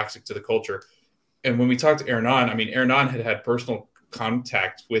kind of toxic to the culture. And when we talked to Hernan, I mean, Hernan had personal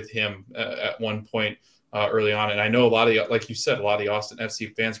contact with him at one point early on. And I know a lot of, like you said, a lot of the Austin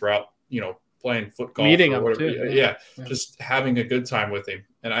FC fans were out, playing foot golf meeting or whatever. Too. Yeah, just having a good time with him.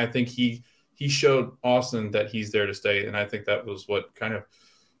 And I think he showed Austin that he's there to stay. And I think that was what kind of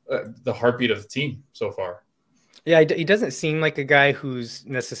the heartbeat of the team so far. Yeah, he doesn't seem like a guy who's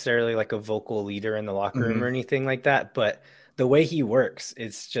necessarily like a vocal leader in the locker room or anything like that. But the way he works,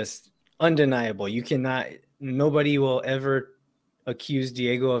 it's just undeniable. Nobody will ever accuse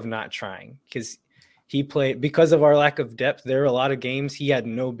Diego of not trying because he played, because of our lack of depth. There are a lot of games he had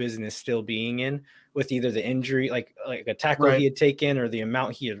no business still being in with either the injury, like a tackle he had taken or the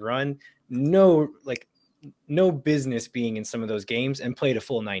amount he had run. No business being in some of those games, and played a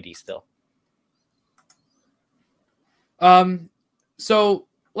full 90 still. So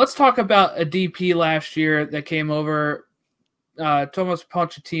let's talk about a DP last year that came over, Tomas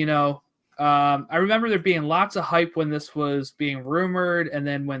Pochettino. I remember there being lots of hype when this was being rumored, and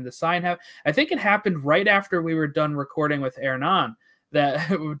then when the sign happened. I think it happened right after we were done recording with Hernan, that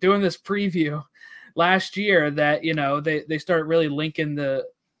doing this preview last year, that, you know, they started really linking the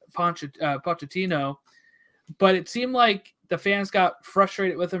Pochettino, but it seemed like the fans got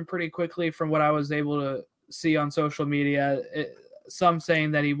frustrated with him pretty quickly from what I was able to see on social media. Some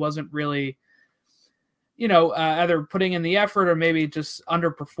saying that he wasn't really, you know, either putting in the effort or maybe just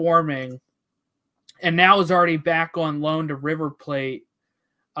underperforming, and now is already back on loan to River Plate.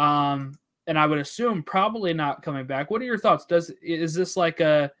 And I would assume probably not coming back. What are your thoughts? Is this like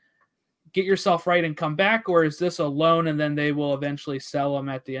a get yourself right and come back, or is this a loan and then they will eventually sell him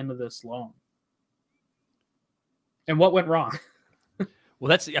at the end of this loan? And what went wrong? Well,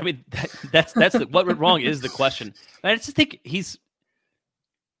 that's what went wrong is the question. I just think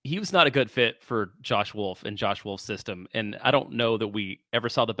he was not a good fit for Josh Wolf and Josh Wolf's system. And I don't know that we ever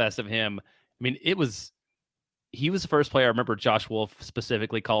saw the best of him. I mean, he was the first player I remember Josh Wolf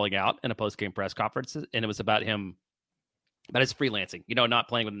specifically calling out in a post-game press conference, and it was about his freelancing, you know, not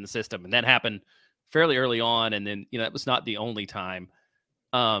playing within the system. And that happened fairly early on. And then, you know, that was not the only time.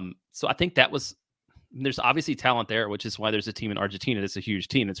 So I think there's obviously talent there, which is why there's a team in Argentina that's a huge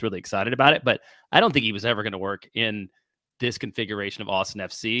team that's really excited about it. But I don't think he was ever going to work in this configuration of Austin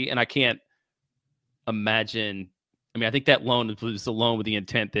FC. And I can't imagine, I mean, I think that loan was a loan with the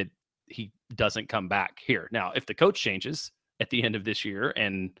intent that he doesn't come back here. Now, if the coach changes at the end of this year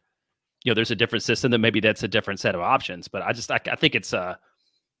and, you know, there's a different system, then maybe that's a different set of options. But I think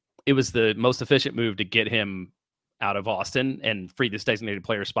it was the most efficient move to get him out of Austin and free this designated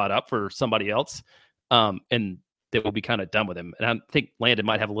player spot up for somebody else. And they will be kind of done with him. And I think Landon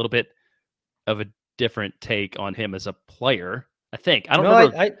might have a little bit of a different take on him as a player. I think. I don't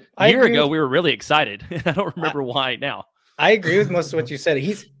remember. A year ago, we were really excited. I don't remember why now. I agree with most of what you said.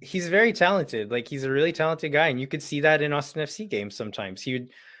 He's very talented. Like, he's a really talented guy, and you could see that in Austin FC games sometimes. He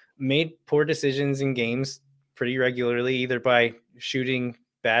made poor decisions in games pretty regularly, either by shooting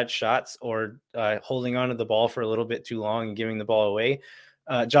bad shots or holding onto the ball for a little bit too long and giving the ball away.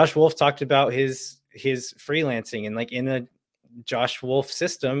 Josh Wolf talked about his freelancing, and like in a Josh Wolf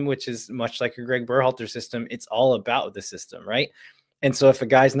system, which is much like a Greg Berhalter system, it's all about the system, right? And so if a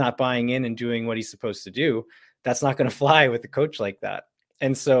guy's not buying in and doing what he's supposed to do, that's not going to fly with a coach like that.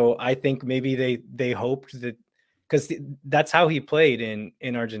 And so I think maybe they hoped that, because that's how he played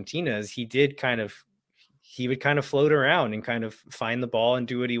in Argentina, is he would kind of float around and kind of find the ball and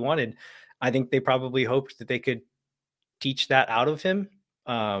do what he wanted. I think they probably hoped that they could teach that out of him.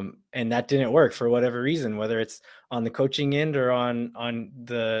 And that didn't work for whatever reason, whether it's on the coaching end or on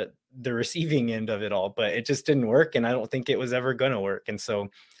the receiving end of it all, but it just didn't work. And I don't think it was ever going to work. And so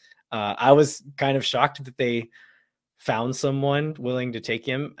I was kind of shocked that they found someone willing to take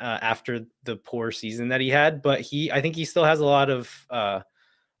him after the poor season that he had. But I think he still has a lot of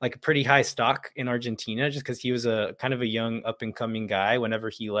like a pretty high stock in Argentina, just because he was a kind of a young up and coming guy whenever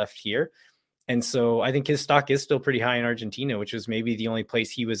he left here. And so I think his stock is still pretty high in Argentina, which was maybe the only place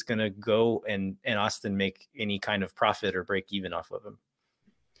he was going to go and Austin make any kind of profit or break even off of him.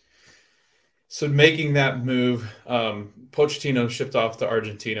 So making that move, Pochettino shipped off to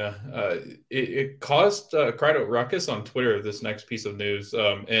Argentina. It caused quite a ruckus on Twitter, this next piece of news.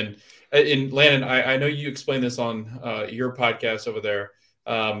 And Landon, I know you explained this on your podcast over there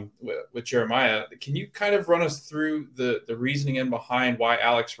with Jeremiah. Can you kind of run us through the reasoning in behind why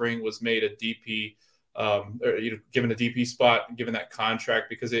Alex Ring was made a DP, or, you know, given a DP spot, given that contract?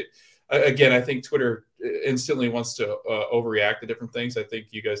 Because again, I think Twitter instantly wants to overreact to different things. I think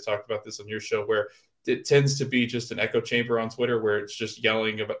you guys talked about this on your show, where it tends to be just an echo chamber on Twitter, where it's just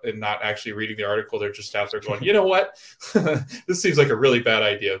yelling about and not actually reading the article. They're just out there going, you know what? This seems like a really bad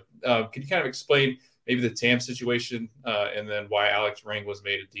idea. Can you kind of explain maybe the TAM situation and then why Alex Ring was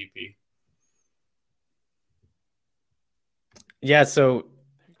made a DP? Yeah, so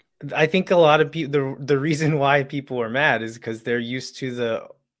I think a lot of people, the reason why people are mad is because they're used to the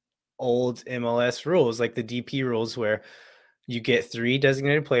old MLS rules, like the DP rules, where you get 3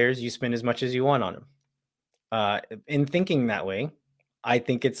 designated players, you spend as much as you want on them. In thinking that way, I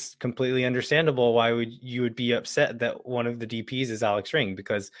think it's completely understandable why you would be upset that one of the DPs is Alex Ring,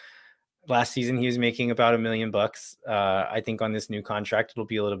 because last season he was making about $1 million. I think on this new contract it'll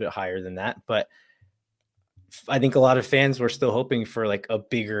be a little bit higher than that, but I think a lot of fans were still hoping for like a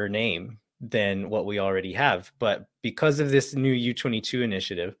bigger name than what we already have. But because of this new U22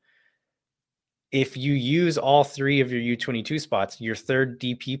 initiative, if you use all 3 of your U22 spots, your third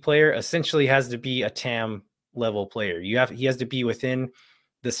DP player essentially has to be a TAM level player. He has to be within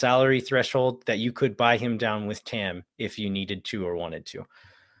the salary threshold that you could buy him down with TAM if you needed to or wanted to.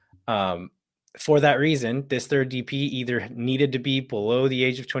 For that reason, this third DP either needed to be below the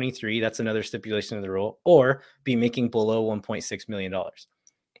age of 23. That's another stipulation of the rule, or be making below $1.6 million.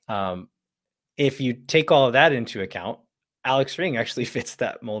 If you take all of that into account, Alex Ring actually fits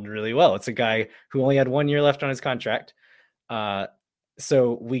that mold really well. It's a guy who only had 1 year left on his contract.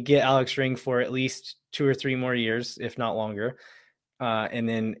 So we get Alex Ring for at least 2 or 3 more years, if not longer. And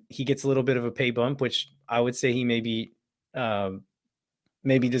then he gets a little bit of a pay bump, which I would say he maybe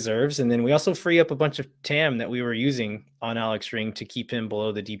deserves. And then we also free up a bunch of TAM that we were using on Alex Ring to keep him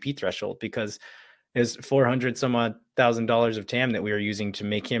below the DP threshold, because there's $400 some odd thousand of TAM that we were using to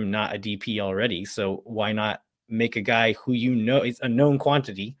make him not a DP already. So why not make a guy who is a known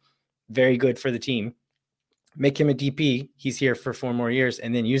quantity, very good for the team, make him a DP. He's here for 4 more years,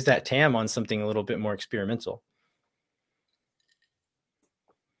 and then use that TAM on something a little bit more experimental.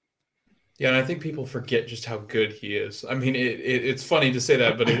 Yeah, and I think people forget just how good he is. I mean, it's funny to say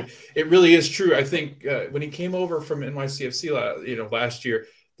that, but it really is true. I think when he came over from NYCFC, last year,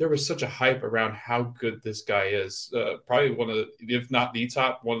 there was such a hype around how good this guy is. Probably one of the, if not the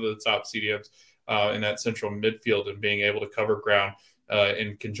top, one of the top CDMs in that central midfield, and being able to cover ground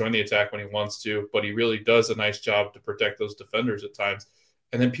and can join the attack when he wants to. But he really does a nice job to protect those defenders at times.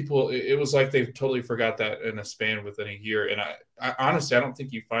 And then it was like they totally forgot that in a span within a year. And I honestly, I don't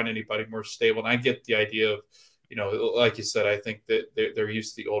think you find anybody more stable. And I get the idea of, like you said, I think that they're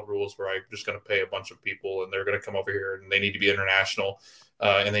used to the old rules where I'm just going to pay a bunch of people and they're going to come over here and they need to be international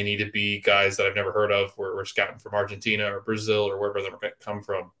and they need to be guys that I've never heard of. We're scouting from Argentina or Brazil or wherever they're going to come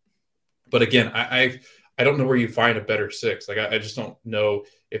from. But again, I don't know where you find a better 6. Like, I just don't know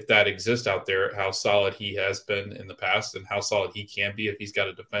if that exists out there, how solid he has been in the past and how solid he can be if he's got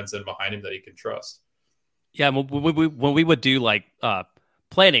a defense in behind him that he can trust. Yeah, when we would do like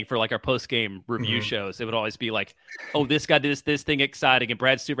planning for like our post-game review shows, it would always be like, oh, this guy did this thing exciting, and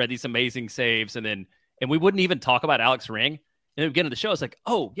Brad Stuber had these amazing saves, and we wouldn't even talk about Alex Ring. And then we get into the show, it's like,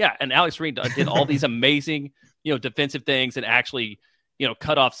 oh yeah, and Alex Ring did all these amazing, defensive things, and actually,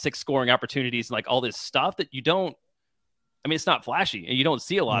 cut off 6 scoring opportunities and like all this stuff that you don't. I mean, it's not flashy and you don't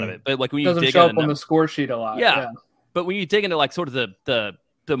see a lot of it, but like when you dig show up on the score sheet a lot. Yeah. But when you dig into like sort of the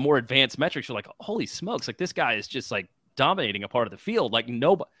more advanced metrics, you're like, holy smokes, like this guy is just like dominating a part of the field. Like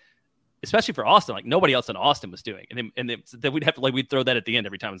nobody, especially for Austin, like nobody else in Austin was doing. And then we'd have to we'd throw that at the end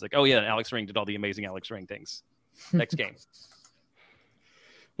every time. It's like, oh yeah, Alex Ring did all the amazing Alex Ring things. Next game.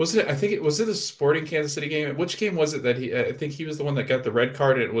 Was it a Sporting Kansas City game? Which game was it that I think he was the one that got the red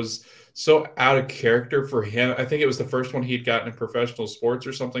card, and it was so out of character for him. I think it was the first one he'd gotten in professional sports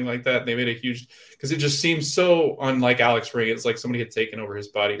or something like that. And they made a huge, because it just seems so unlike Alex Ring. It's like somebody had taken over his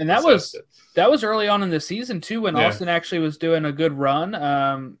body. And that was early on in the season too, when Austin actually was doing a good run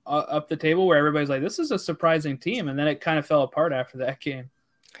up the table, where everybody's like, this is a surprising team. And then it kind of fell apart after that game.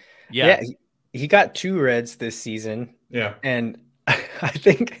 Yeah, he got 2 reds this season. Yeah. And I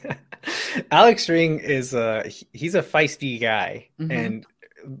think Alex Ring is he's a feisty guy,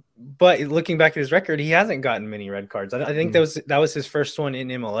 but looking back at his record, he hasn't gotten many red cards. I think that was his first one in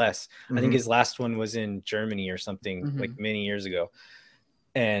MLS. I think his last one was in Germany or something like many years ago.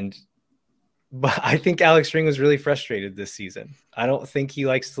 But I think Alex Ring was really frustrated this season. I don't think he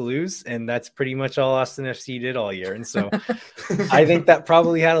likes to lose, and that's pretty much all Austin FC did all year. And so I think that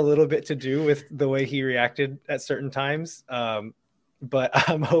probably had a little bit to do with the way he reacted at certain times. But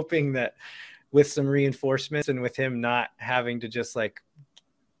I'm hoping that with some reinforcements and with him not having to just like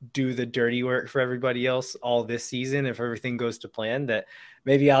do the dirty work for everybody else all this season, if everything goes to plan, that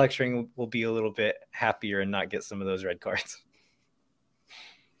maybe Alex Ring will be a little bit happier and not get some of those red cards.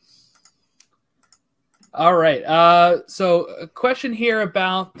 All right. So a question here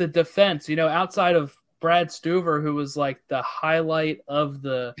about the defense, outside of Brad Stuver, who was like the highlight of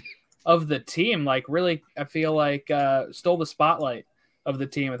the team, like really, I feel like stole the spotlight of the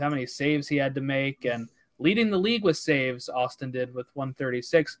team with how many saves he had to make, and leading the league with saves. Austin did with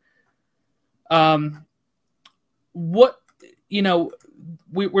 136.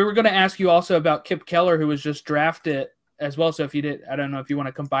 We were going to ask you also about Kip Keller, who was just drafted as well. So I don't know if you want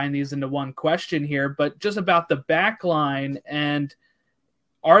to combine these into one question here, but just about the back line, and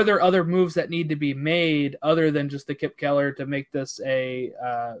are there other moves that need to be made other than just the Kip Keller to make this a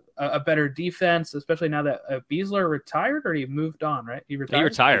better defense, especially now that Beasler retired, or he moved on, right? He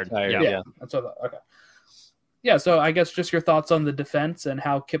retired. Yeah. That's what I thought. Okay. Yeah. So I guess just your thoughts on the defense and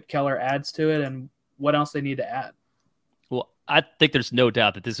how Kip Keller adds to it and what else they need to add. Well, I think there's no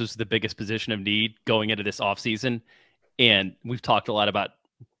doubt that this was the biggest position of need going into this offseason. And we've talked a lot about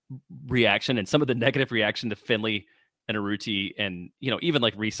reaction and some of the negative reaction to Finley and Arruti, and even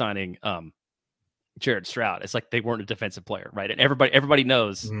like re-signing Jared Stroud. It's like they weren't a defensive player, right? And everybody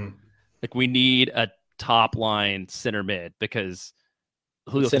knows like we need a top line center mid because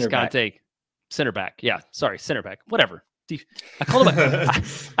Julio Cascante, center back. Yeah, sorry, center back. Whatever. I called it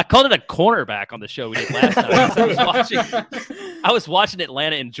a cornerback on the show we did last time. I was watching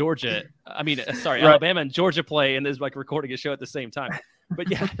Atlanta and Georgia. Alabama and Georgia play, and there's like recording a show at the same time. But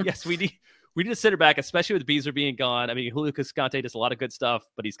yes, we need a center back, especially with Beasley being gone. I mean, Julio Cascante does a lot of good stuff,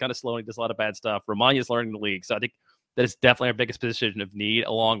 but he's kind of slow and does a lot of bad stuff. Romanya's learning the league, so I think that is definitely our biggest position of need,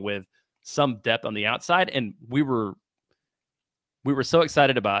 along with some depth on the outside. And we were so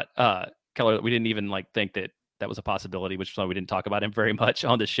excited about Keller that we didn't even like think that was a possibility, which is why we didn't talk about him very much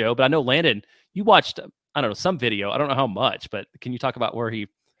on the show. But I know, Landon, you watched, I don't know, some video. I don't know how much, but can you talk about where he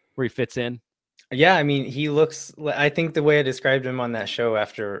fits in? Yeah, I mean, he looks, I think the way I described him on that show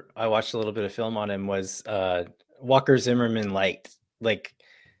after I watched a little bit of film on him was Walker Zimmerman light, like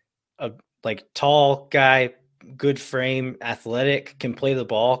a tall guy, good frame, athletic, can play the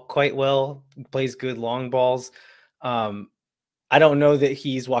ball quite well, plays good long balls. I don't know that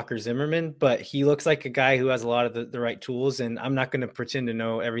he's Walker Zimmerman, but he looks like a guy who has a lot of the right tools. And I'm not going to pretend to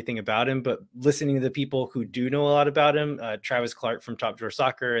know everything about him, but listening to the people who do know a lot about him, Travis Clark from Top Drawer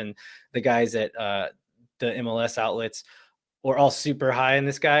Soccer and the guys at the MLS outlets, are all super high on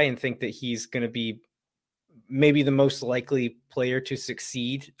this guy and think that he's going to be maybe the most likely player to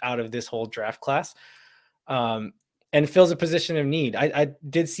succeed out of this whole draft class. And fills a position of need. I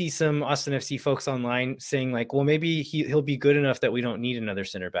did see some Austin FC folks online saying like, well, maybe he'll be good enough that we don't need another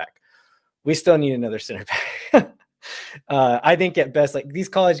center back. We still need another center back. I think at best, like these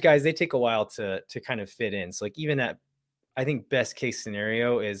college guys, they take a while to kind of fit in. So like even at, I think best case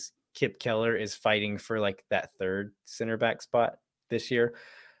scenario is Kip Keller is fighting for like that third center back spot this year.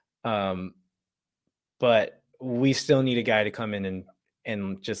 But we still need a guy to come in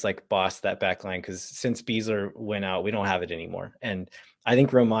and just like boss that back line, because since Beasler went out, we don't have it anymore. And I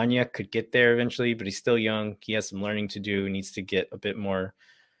think Romagna could get there eventually, but he's still young. He has some learning to do. He needs to get a bit more,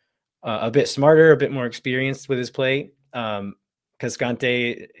 a bit smarter, a bit more experienced with his play.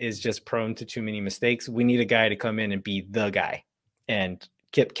 Cascante is just prone to too many mistakes. We need a guy to come in and be the guy. And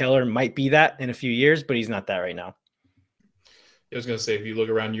Kip Keller might be that in a few years, but he's not that right now. I was going to say, if you look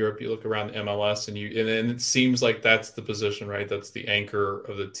around Europe, you look around MLS, and it seems like that's the position, right? That's the anchor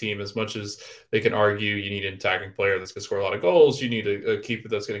of the team. As much as they can argue, you need an attacking player that's going to score a lot of goals. You need a keeper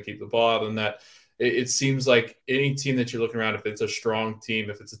that's going to keep the ball. And that it seems like any team that you're looking around, if it's a strong team,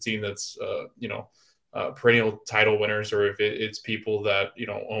 if it's a team that's perennial title winners, or if it's people that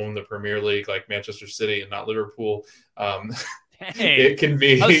own the Premier League like Manchester City and not Liverpool. Hey, it can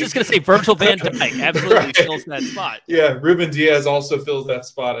be. I was just going to say Virgil van Dijk absolutely Right. fills that spot. Yeah, Ruben Diaz also fills that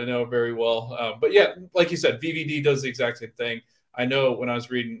spot. I know very well. But yeah, like you said, VVD does the exact same thing. I know when I was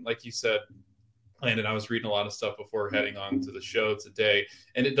reading, like you said, Landon, I was reading a lot of stuff before heading on to the show today.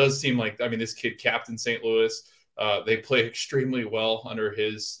 And it does seem like, this kid captained St. Louis. They play extremely well under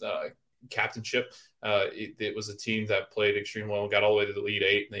his captainship. It was a team that played extremely well, got all the way to the Elite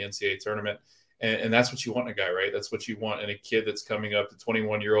Eight in the NCAA tournament. And that's what you want in a guy, right? That's what you want in a kid that's coming up, the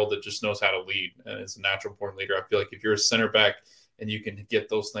 21-year-old that just knows how to lead and is a natural born leader. I feel like if you're a center back and you can get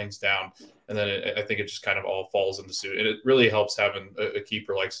those things down, and then I think it just kind of all falls into suit. And it really helps having a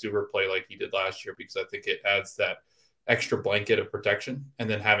keeper like Stuber play like he did last year, because I think it adds that extra blanket of protection. And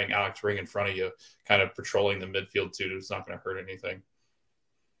then having Alex Ring in front of you kind of patrolling the midfield too is not going to hurt anything.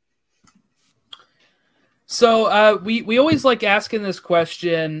 So we always like asking this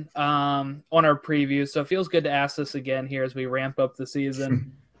question on our previews, so it feels good to ask this again here as we ramp up the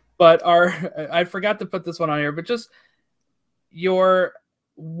season. But I forgot to put this one on here, but just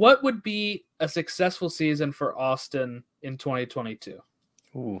what would be a successful season for Austin in 2022?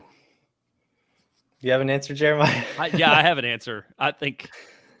 Ooh. Do you have an answer, Jeremiah? I have an answer. I think.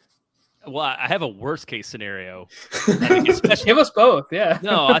 Well, I have a worst case scenario. Especially give us both. Yeah.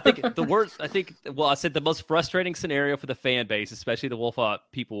 No, I think the worst. I said the most frustrating scenario for the fan base, especially the Wolf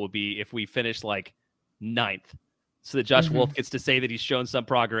people, would be if we finish like 9th, so that Josh Wolf gets to say that he's shown some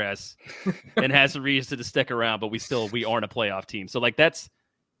progress and has a reason to stick around, but we aren't a playoff team. So like I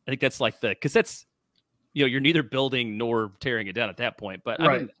think that's like because that's you're neither building nor tearing it down at that point. But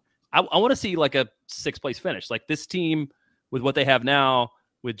right. I want to see like a 6th place finish, like this team with what they have now.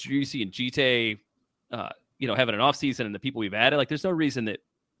 With Juicy and Gite, having an off season and the people we've added, like there's no reason that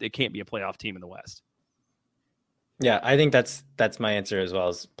they can't be a playoff team in the West. Yeah, I think that's my answer as well,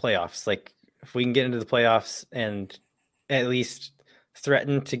 as playoffs. Like if we can get into the playoffs and at least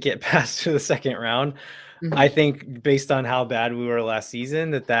threaten to get past to the second round, I think based on how bad we were last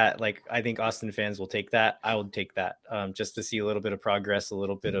season, I think Austin fans will take that. I would take that just to see a little bit of progress, a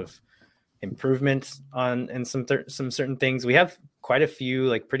little bit of improvement in some certain things. We have quite a few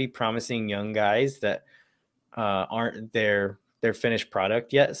like pretty promising young guys that aren't their finished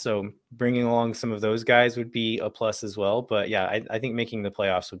product yet. So bringing along some of those guys would be a plus as well. But yeah, I think making the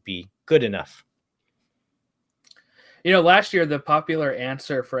playoffs would be good enough. Last year the popular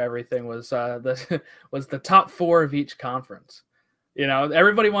answer for everything was the top 4 of each conference.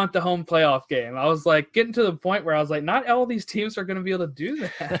 Everybody wanted the home playoff game. I was like getting to the point where I was like, not all these teams are going to be able to do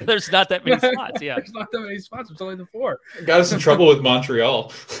that. There's not that many spots. Yeah, there's not that many spots. It's only the 4. Got us in trouble with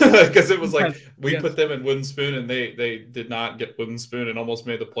Montreal because it was like we put them in wooden spoon and they did not get wooden spoon and almost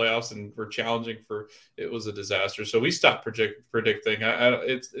made the playoffs and were challenging for. It was a disaster. So we stopped predicting.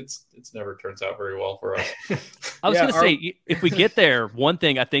 It's never turns out very well for us. I was going to say, if we get there, one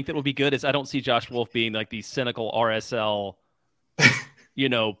thing I think that will be good is I don't see Josh Wolf being like the cynical RSL.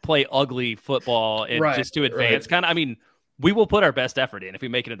 Play ugly football and just to advance. Kind of, I mean, we will put our best effort in if we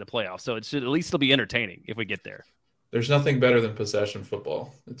make it into the playoffs. So it should at least still be entertaining if we get there. There's nothing better than possession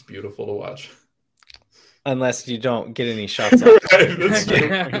football. It's beautiful to watch. Unless you don't get any shots off. Right, that's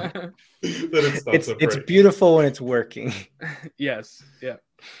true. It's beautiful when it's working. Yes. Yeah.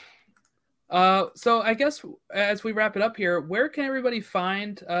 So I guess as we wrap it up here, where can everybody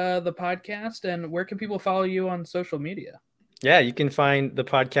find the podcast and where can people follow you on social media? Yeah, you can find the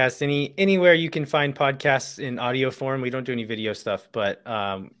podcast anywhere you can find podcasts in audio form. We don't do any video stuff, but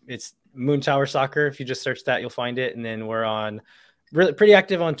it's Moontower Soccer. If you just search that, you'll find it. And then we're pretty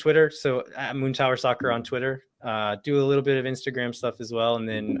active on Twitter. So at Moontower Soccer on Twitter. Do a little bit of Instagram stuff as well. And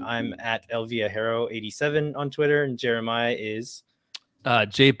then I'm at LVAhero87 on Twitter. And Jeremiah is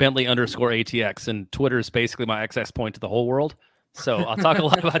JBentley_ATX. And Twitter is basically my access point to the whole world. So I'll talk a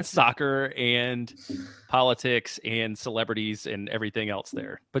lot about soccer and politics and celebrities and everything else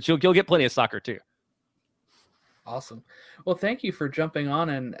there. But you'll get plenty of soccer too. Awesome. Well, thank you for jumping on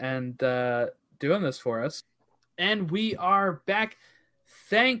and doing this for us. And we are back.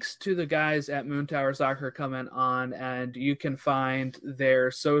 Thanks to the guys at Moontower Soccer coming on, and you can find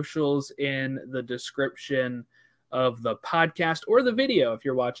their socials in the description of the podcast or the video if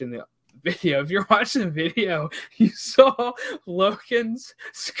you're watching the video. If you're watching the video, you saw Logan's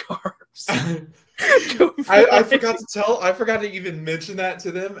scarves. I forgot to even mention that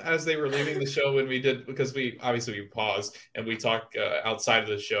to them as they were leaving the show when we did, because we pause and we talk outside of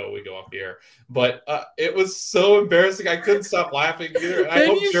the show. We go off the air, but it was so embarrassing. I couldn't stop laughing either. I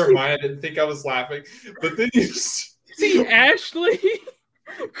hope Jeremiah didn't think I was laughing, but then you see Ashley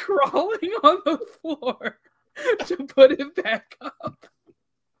crawling on the floor to put it back up.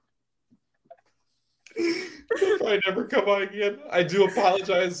 I'll probably never come on again. I do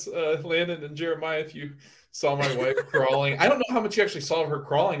apologize, Landon and Jeremiah, if you saw my wife crawling. I don't know how much you actually saw of her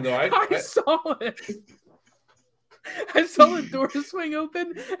crawling, though. I saw it. I saw the door swing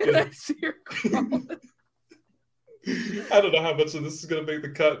open, and I see her crawling. I don't know how much of this is going to make the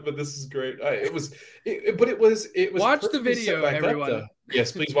cut, but this is great. It was. Watch the video, everyone.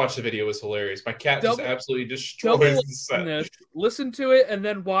 Yes, please watch the video. It was hilarious. My cat just absolutely destroys the set. Listen to it and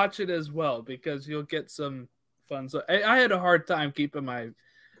then watch it as well, because you'll get some fun. So I had a hard time keeping my,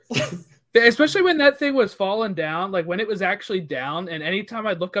 especially when that thing was falling down, like when it was actually down. And anytime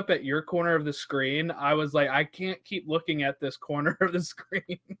I'd look up at your corner of the screen, I was like, I can't keep looking at this corner of the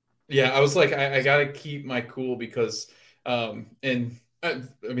screen. Yeah, I was like, I got to keep my cool because, I mean,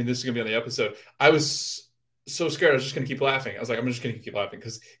 this is going to be on the episode. I was so scared. I was just going to keep laughing. I was like, I'm just going to keep laughing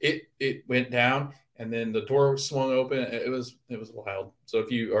because it went down and then the door swung open. It was wild. So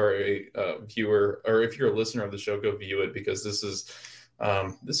if you are a viewer or if you're a listener of the show, go view it, because this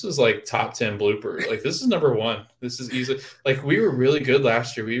was like top 10 blooper. Like this is number 1. This is easy. Like we were really good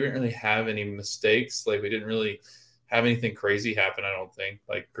last year. We didn't really have any mistakes. Like we didn't really have anything crazy happen. I don't think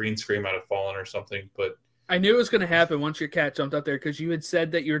like green screen might have fallen or something, but I knew it was going to happen once your cat jumped up there, because you had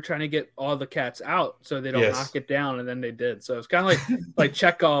said that you were trying to get all the cats out so they don't knock it down, and then they did. So it's kind of like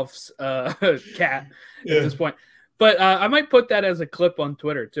Chekhov's cat at this point. But I might put that as a clip on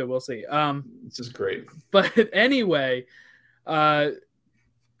Twitter too. We'll see. This is great. But anyway, Austin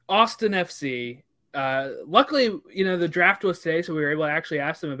FC. Luckily, the draft was today, so we were able to actually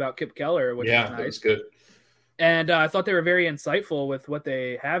ask them about Kip Keller, which was nice. That was good. And I thought they were very insightful with what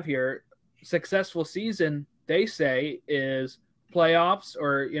they have here. Successful season, they say, is playoffs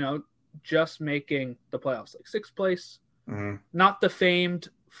or, just making the playoffs, like 6th place, not the famed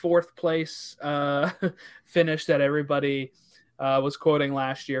 4th place finish that everybody was quoting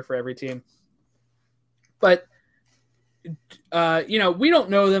last year for every team. But we don't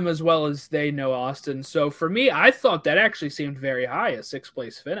know them as well as they know Austin. So for me, I thought that actually seemed very high, a 6th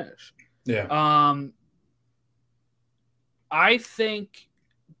place finish. Yeah.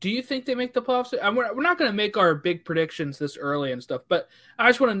 Do you think they make the playoffs? We're not going to make our big predictions this early and stuff, but I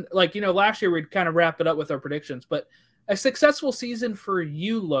just want to, last year we'd kind of wrap it up with our predictions, but a successful season for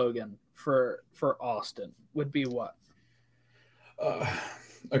you, Logan, for Austin would be what?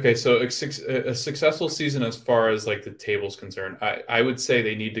 Okay, so a successful season as far as like the table's concerned, I would say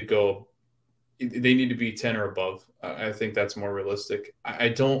they need to be 10 or above. I think that's more realistic. I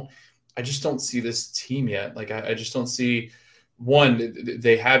just don't see this team yet. Like I just don't see one.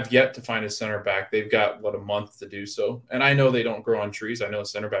 They have yet to find a center back. They've got a month to do so. And I know they don't grow on trees. I know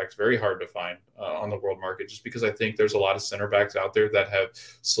center back's very hard to find on the world market, just because I think there's a lot of center backs out there that have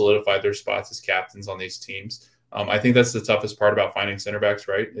solidified their spots as captains on these teams. I think that's the toughest part about finding center backs,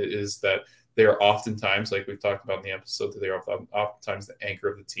 right? Is that they are oftentimes, like we've talked about in the episode, that they are oftentimes the anchor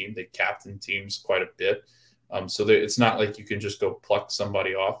of the team. They captain teams quite a bit. So it's not like you can just go pluck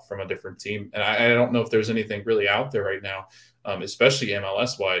somebody off from a different team. And I don't know if there's anything really out there right now, especially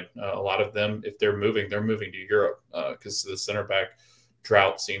MLS wide. A lot of them, if they're moving to Europe because the center back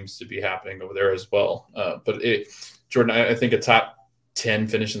drought seems to be happening over there as well. But Jordan, I think a top 10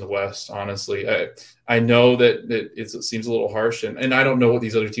 finish in the West, honestly. I know that it seems a little harsh, and I don't know what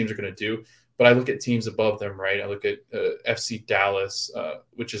these other teams are going to do, but I look at teams above them, right? I look at FC Dallas,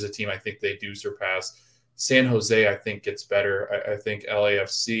 which is a team I think they do surpass. San Jose, I think, gets better. I think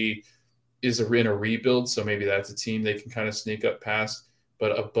LAFC is in a rebuild, so maybe that's a team they can kind of sneak up past.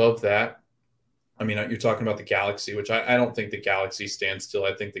 But above that, I mean, you're talking about the Galaxy, which I don't think the Galaxy stands still.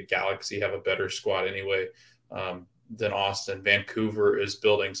 I think the Galaxy have a better squad anyway than Austin. Vancouver is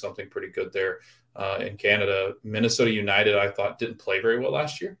building something pretty good there in Canada. Minnesota United, I thought, didn't play very well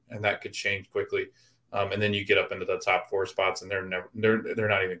last year, and that could change quickly. And then you get up into the top 4 spots, and they're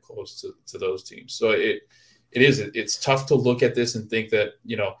not even close to those teams. So it's tough to look at this and think that,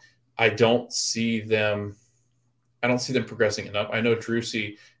 I don't see them progressing enough. I know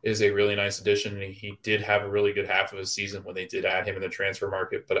Drusy is a really nice addition, and he did have a really good half of his season when they did add him in the transfer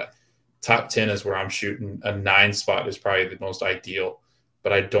market, but top 10 is where I'm shooting. A 9 spot is probably the most ideal,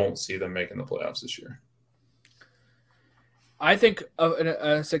 but I don't see them making the playoffs this year. I think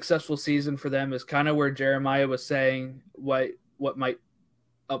a successful season for them is kind of where Jeremiah was saying what might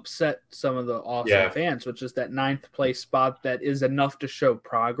upset some of the Austin fans, which is that 9th place spot that is enough to show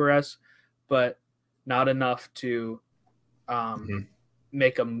progress, but not enough to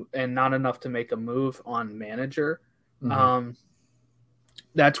make a move on manager. Mm-hmm.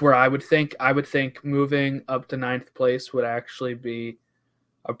 That's where I would think moving up to 9th place would actually be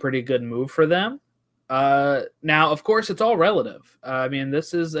a pretty good move for them. Now, of course, it's all relative. I mean,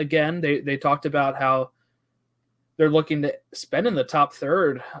 this is, again, they talked about how they're looking to spend in the top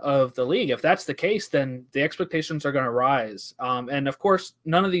third of the league. If that's the case, then the expectations are going to rise. And of course,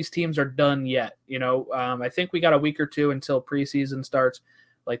 none of these teams are done yet. I think we got a week or two until preseason starts,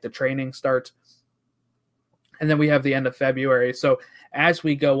 like the training starts. And then we have the end of February. So as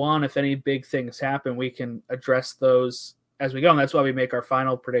we go on, if any big things happen, we can address those as we go. And that's why we make our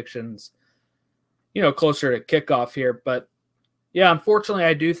final predictions, closer to kickoff here. But yeah, unfortunately,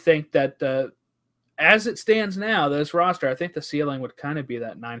 I do think that as it stands now, this roster, I think the ceiling would kind of be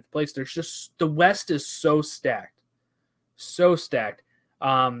that 9th place. There's just, the West is so stacked,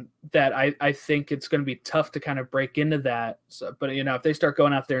 that I think it's going to be tough to kind of break into that. So, but, if they start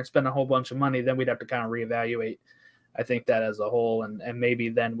going out there and spend a whole bunch of money, then we'd have to kind of reevaluate, I think, that as a whole. And maybe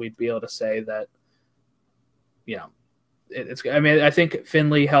then we'd be able to say that, it's, I mean, I think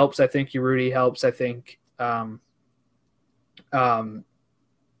Finley helps. I think Urruti helps. I think, a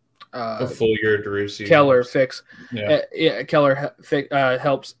full year Drusy. Keller fix. Yeah. Keller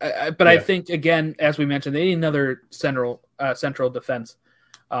helps. But I think, again, as we mentioned, they need another central defense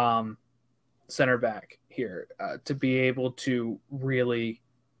center back here to be able to really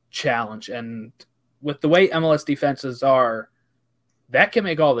challenge. And with the way MLS defenses are, that can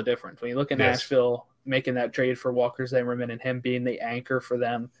make all the difference. When you look at Nashville making that trade for Walker Zimmerman and him being the anchor for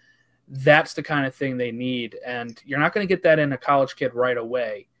them, that's the kind of thing they need. And you're not going to get that in a college kid right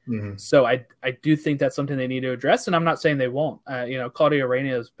away. Mm-hmm. So I do think that's something they need to address, and I'm not saying they won't. Claudio Reyna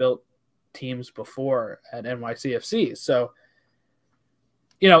has built teams before at NYCFC, so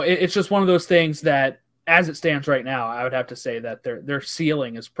it's just one of those things that, as it stands right now, I would have to say that their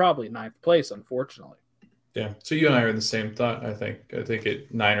ceiling is probably 9th place, unfortunately. Yeah. So you and I are in the same thought. I think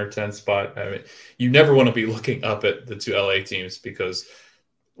at 9 or 10 spot. I mean, you never want to be looking up at the 2 LA teams, because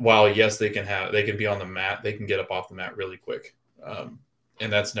while yes, they can be on the mat, they can get up off the mat really quick.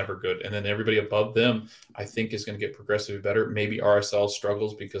 and that's never good. And then everybody above them, I think, is going to get progressively better. Maybe RSL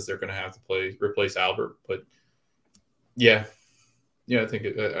struggles because they're going to have to replace Albert. But yeah, I think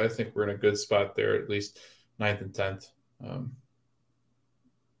we're in a good spot there, at least 9th and 10th.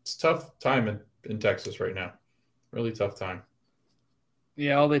 It's a tough time in Texas right now. Really tough time.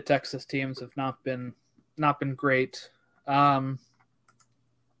 Yeah, all the Texas teams have not been great.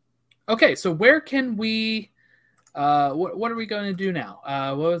 Okay, so where can we? What are we going to do now?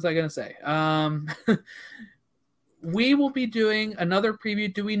 What was I going to say? We will be doing another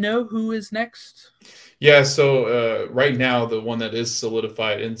preview. Do we know who is next? Yeah, so right now, the one that is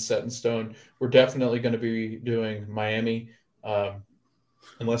solidified and set in stone, we're definitely going to be doing Miami.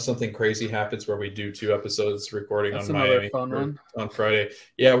 Unless something crazy happens where we do 2 episodes recording on Miami on Friday.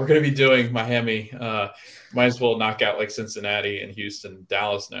 Yeah, we're going to be doing Miami. Might as well knock out like Cincinnati and Houston,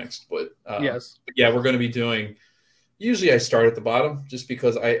 Dallas next. But yes. Yeah, we're going to be doing – usually I start at the bottom just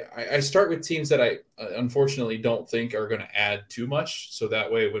because I start with teams that I unfortunately don't think are going to add too much. So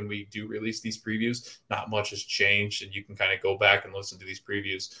that way when we do release these previews, not much has changed and you can kind of go back and listen to these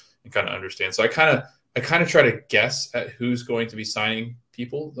previews and kind of understand. So I kind of try to guess at who's going to be signing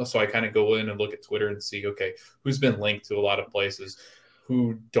people. So I kind of go in and look at Twitter and see, okay, who's been linked to a lot of places,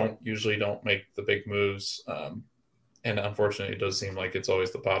 who usually don't make the big moves. And unfortunately, it does seem like it's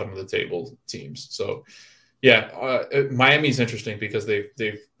always the bottom of the table teams. So yeah, Miami's interesting because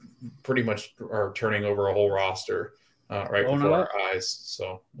they've pretty much are turning over a whole roster right before our eyes.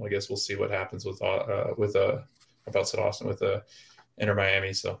 So I guess we'll see what happens with Austin with Inter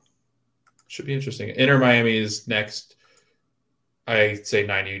Miami. So should be interesting. Inter Miami is next. I say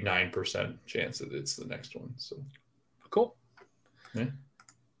 99% chance that it's the next one. So cool. Yeah.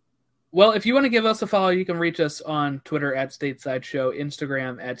 Well, if you want to give us a follow, you can reach us on Twitter at Stateside Show,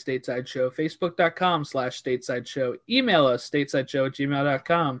 Instagram at Stateside Show, Facebook.com/Stateside Show, email us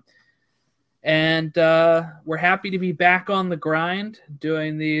statesideshow@gmail.com. And we're happy to be back on the grind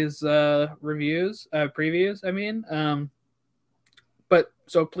doing these previews. But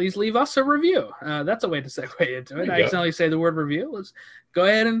so please leave us a review. That's a way to segue into it. I accidentally say the word review. Let's go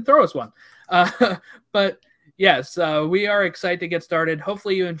ahead and throw us one. But yes, we are excited to get started.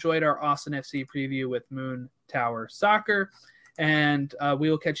 Hopefully you enjoyed our Austin FC preview with Moontower Soccer. And we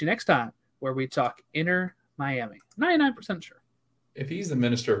will catch you next time where we talk Inter Miami. 99% sure. If he's the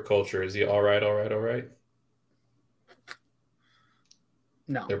minister of culture, is he all right?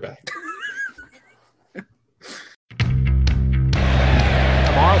 No. They're back.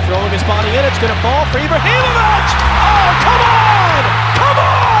 Kamara throwing his body in. It's going to fall for Ibrahimovic. Oh, come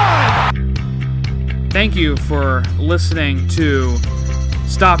on! Thank you for listening to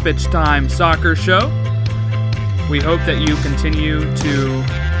Stoppage Time Soccer Show. We hope that you continue to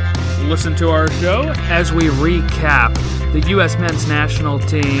listen to our show as we recap the U.S. men's national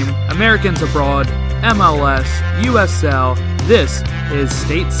team, Americans abroad, MLS, USL. This is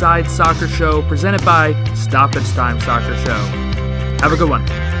Stateside Soccer Show presented by Stoppage Time Soccer Show. Have a good one.